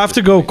 You have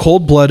to go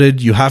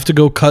cold-blooded. You have to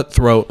go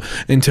cutthroat.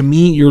 And to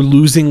me, you're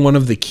losing one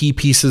of the key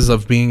pieces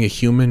of being a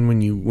human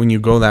when you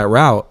go that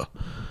route.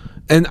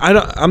 And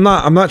I'm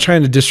not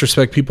trying to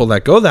disrespect people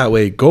that go that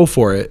way. Go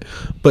for it.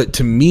 But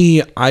to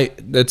me,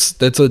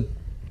 that's a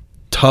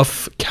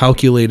tough,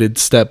 calculated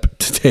step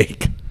to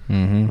take.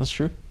 Mm-hmm. That's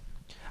true.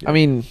 I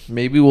mean,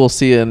 maybe we'll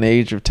see an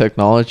age of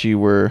technology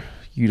where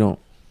you don't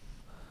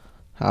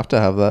have to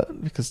have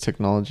that because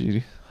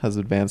technology has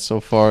advanced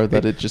so far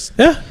that it just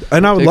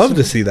and I would love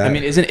to see that. I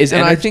mean,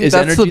 I think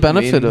that's the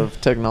benefit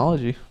of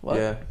technology. What?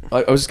 Yeah,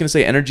 I was just gonna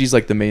say energy is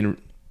like the main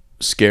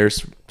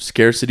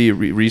scarcity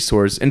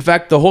resource. In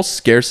fact, the whole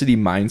scarcity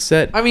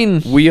mindset. I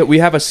mean, we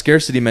have a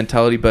scarcity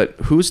mentality, but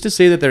who's to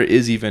say that there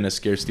is even a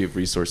scarcity of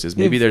resources?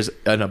 Maybe there's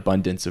an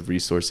abundance of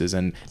resources,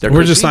 and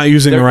we're just not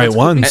using the right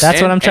ones. That's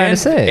what I'm trying to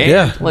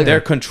say. Like they're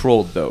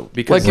controlled though,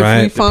 because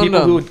if we found the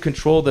people who would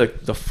control the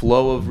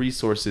flow of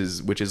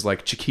resources, which is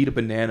like Chiquita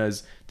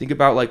Bananas. Think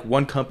about like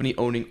one company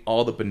owning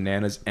all the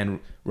bananas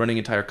and running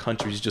entire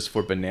countries just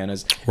for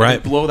bananas. Right.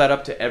 And blow that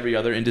up to every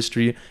other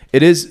industry.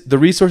 The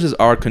resources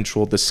are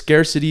controlled. The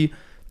scarcity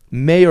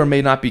may or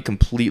may not be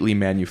completely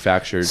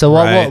manufactured. So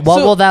what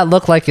will that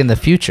look like in the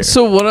future?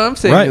 So what I'm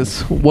saying is,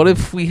 what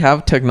if we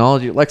have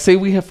technology? Like, say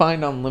we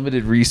find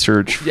unlimited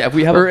research. Yeah, if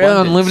we have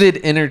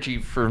unlimited energy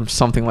for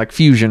something like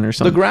fusion or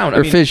something. The ground.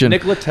 Or fission.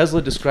 Nikola Tesla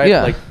described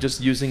like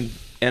just using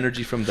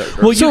energy from the earth.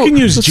 Well, you can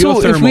use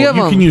geothermal,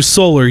 you can use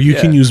solar, you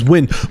can use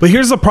wind. But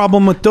here's the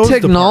problem with those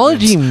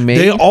technology.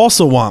 They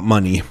also want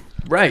money.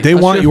 Right. They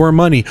want your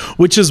money,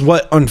 which is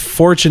what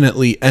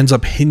unfortunately ends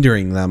up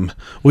hindering them,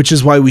 which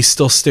is why we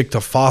still stick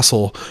to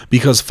fossil,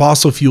 because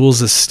fossil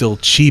fuels is still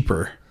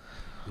cheaper.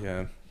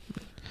 Yeah.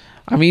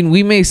 I mean,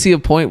 we may see a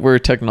point where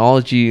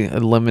technology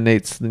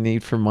eliminates the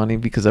need for money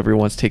because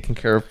everyone's taken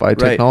care of by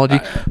technology.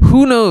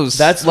 Who knows?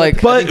 That's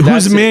but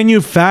who's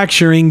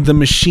manufacturing the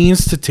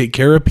machines to take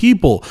care of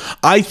people?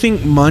 I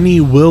think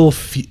money will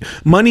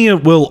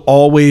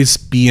always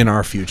be in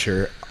our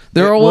future.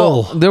 There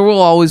will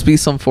always be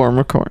some form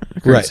of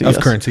currency. Of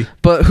currency.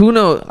 But who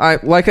knows?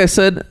 Like I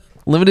said,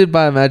 limited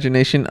by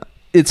imagination.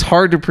 It's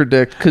hard to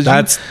predict because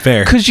that's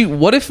fair. Because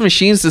what if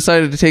machines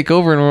decided to take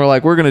over and we're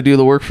like, we're going to do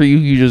the work for you.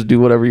 You just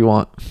do whatever you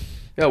want.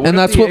 Yeah, and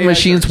that's what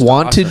machines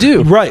want to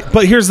do. Right.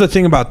 But here's the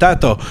thing about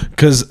that though,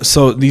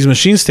 so these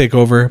machines take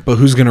over, but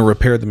who's going to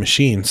repair the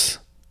machines?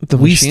 The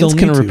machines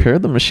can repair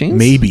the machines?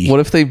 Maybe. What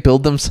if they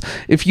build them?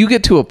 If you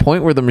get to a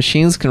point where the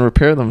machines can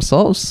repair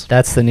themselves,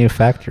 that's the new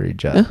factory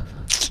job. Yeah.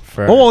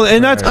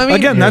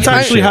 That's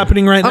actually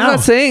happening right now. I'm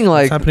not saying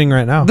like it's happening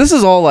right now. This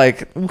is all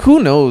like,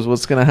 who knows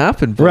what's going to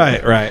happen?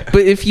 Right.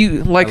 But if you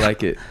I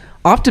like it.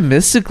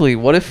 Optimistically,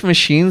 what if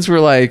machines were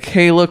like,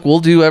 hey, look, we'll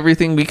do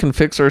everything, we can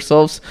fix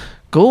ourselves.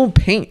 Go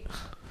paint.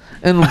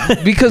 And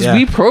because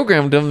we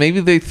programmed them, maybe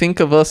they think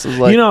of us as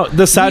like,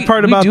 the sad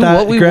part about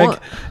that, Greg,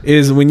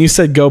 is when you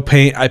said go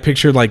paint, I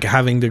pictured like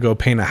having to go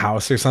paint a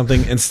house or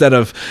something instead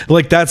of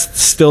like, that's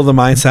still the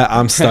mindset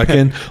I'm stuck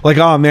in. Like,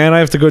 oh man, I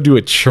have to go do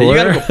a chore. You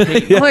gotta go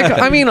paint. Like,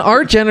 I mean,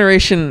 our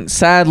generation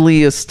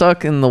sadly is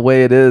stuck in the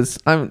way it is.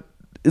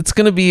 It's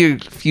going to be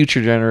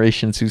future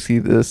generations who see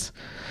this.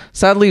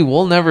 Sadly,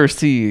 we'll never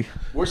see.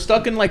 We're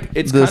stuck in like,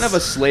 it's kind of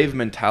a slave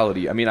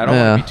mentality. I mean, I don't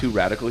want to be too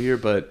radical here,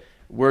 but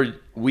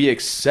we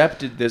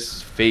accepted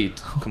this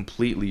fate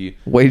completely.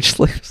 Wage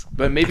slaves.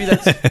 But maybe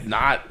that's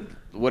not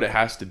what it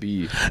has to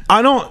be.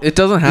 It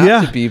doesn't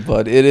have to be,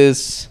 but it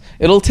is.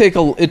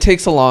 It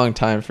takes a long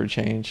time for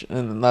change,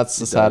 and that's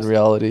the sad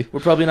reality. We're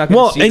probably not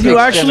going to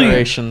see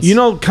generations.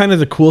 Kind of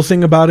the cool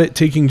thing about it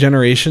taking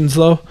generations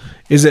though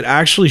is it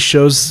actually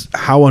shows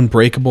how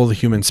unbreakable the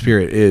human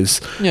spirit is.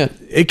 Yeah.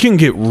 It can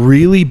get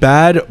really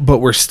bad, but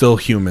we're still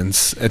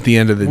humans at the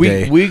end of the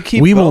day. We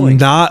keep will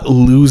not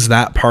lose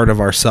that part of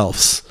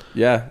ourselves.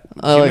 Yeah.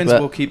 Humans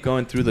will keep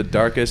going through the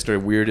darkest or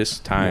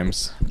weirdest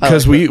times.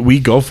 Because we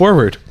go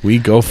forward. We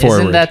go forward.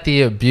 Isn't that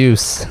the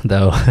abuse,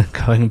 though?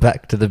 Going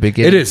back to the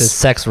beginning, it is. To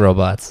sex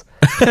robots.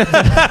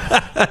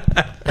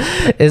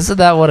 Isn't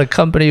that what a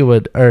company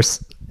would, or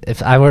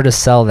if I were to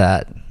sell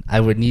that, I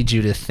would need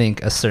you to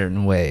think a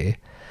certain way.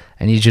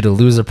 I need you to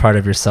lose a part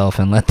of yourself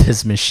and let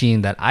this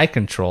machine that I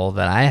control,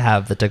 that I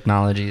have the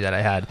technology, that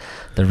I had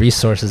the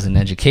resources and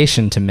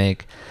education to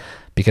make,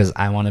 because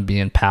I want to be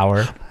in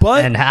power.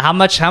 But and how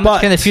much can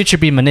the future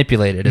be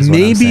manipulated? Is what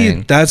I'm saying.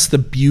 Maybe that's the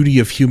beauty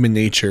of human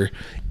nature.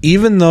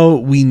 Even though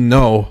we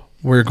know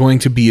we're going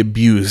to be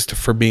abused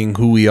for being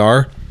who we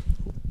are,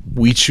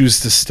 we choose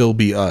to still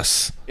be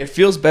us. It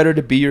feels better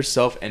to be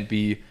yourself and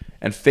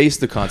face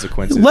the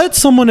consequences. Let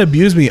someone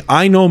abuse me.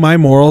 I know my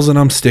morals and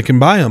I'm sticking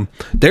by them.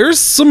 There's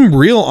some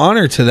real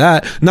honor to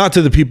that. Not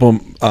to the people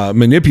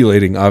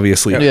manipulating,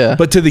 obviously,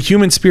 but to the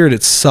human spirit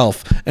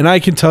itself. And I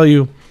can tell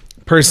you,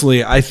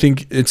 personally, I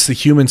think it's the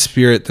human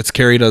spirit that's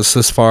carried us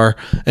this far,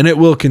 and it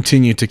will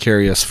continue to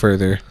carry us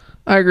further.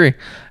 I agree.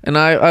 And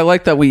I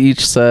like that we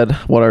each said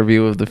what our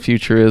view of the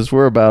future is.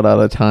 We're about out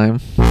of time.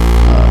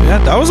 Yeah,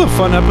 that was a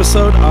fun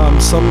episode.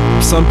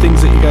 Some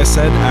things that you guys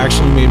said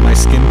actually made my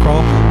skin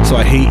crawl, so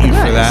I hate you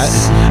for that.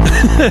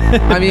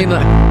 I mean,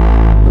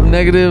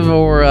 negative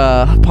or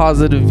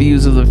positive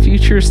views of the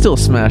future, still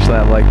smash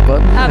that like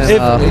button.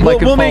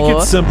 We'll make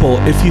it simple.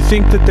 If you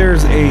think that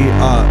there's a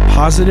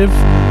positive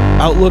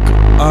outlook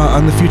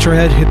on the future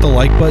ahead, hit the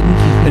like button.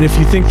 And if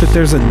you think that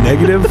there's a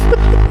negative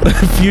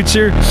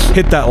future,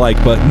 hit that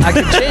like button. I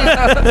can change.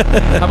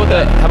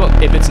 How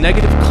about if it's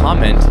negative,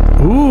 comment.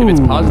 Ooh. If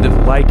it's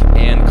positive, like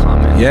and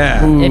comment.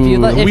 Yeah. If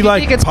you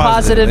think it's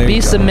positive, be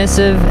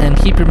submissive and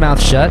keep your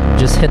mouth shut.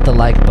 Just hit the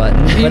like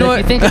button. But if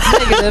you think it's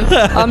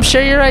negative,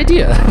 share your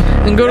idea.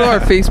 And go to our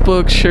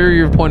Facebook, share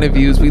your point of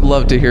views. We'd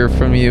love to hear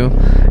from you.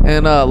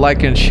 And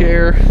like and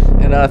share.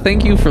 And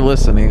thank you for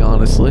listening,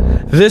 honestly.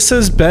 This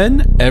has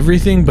been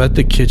Everything But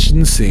the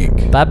Kitchen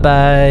Sink.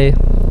 Bye-bye.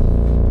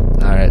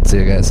 All right, see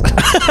you guys.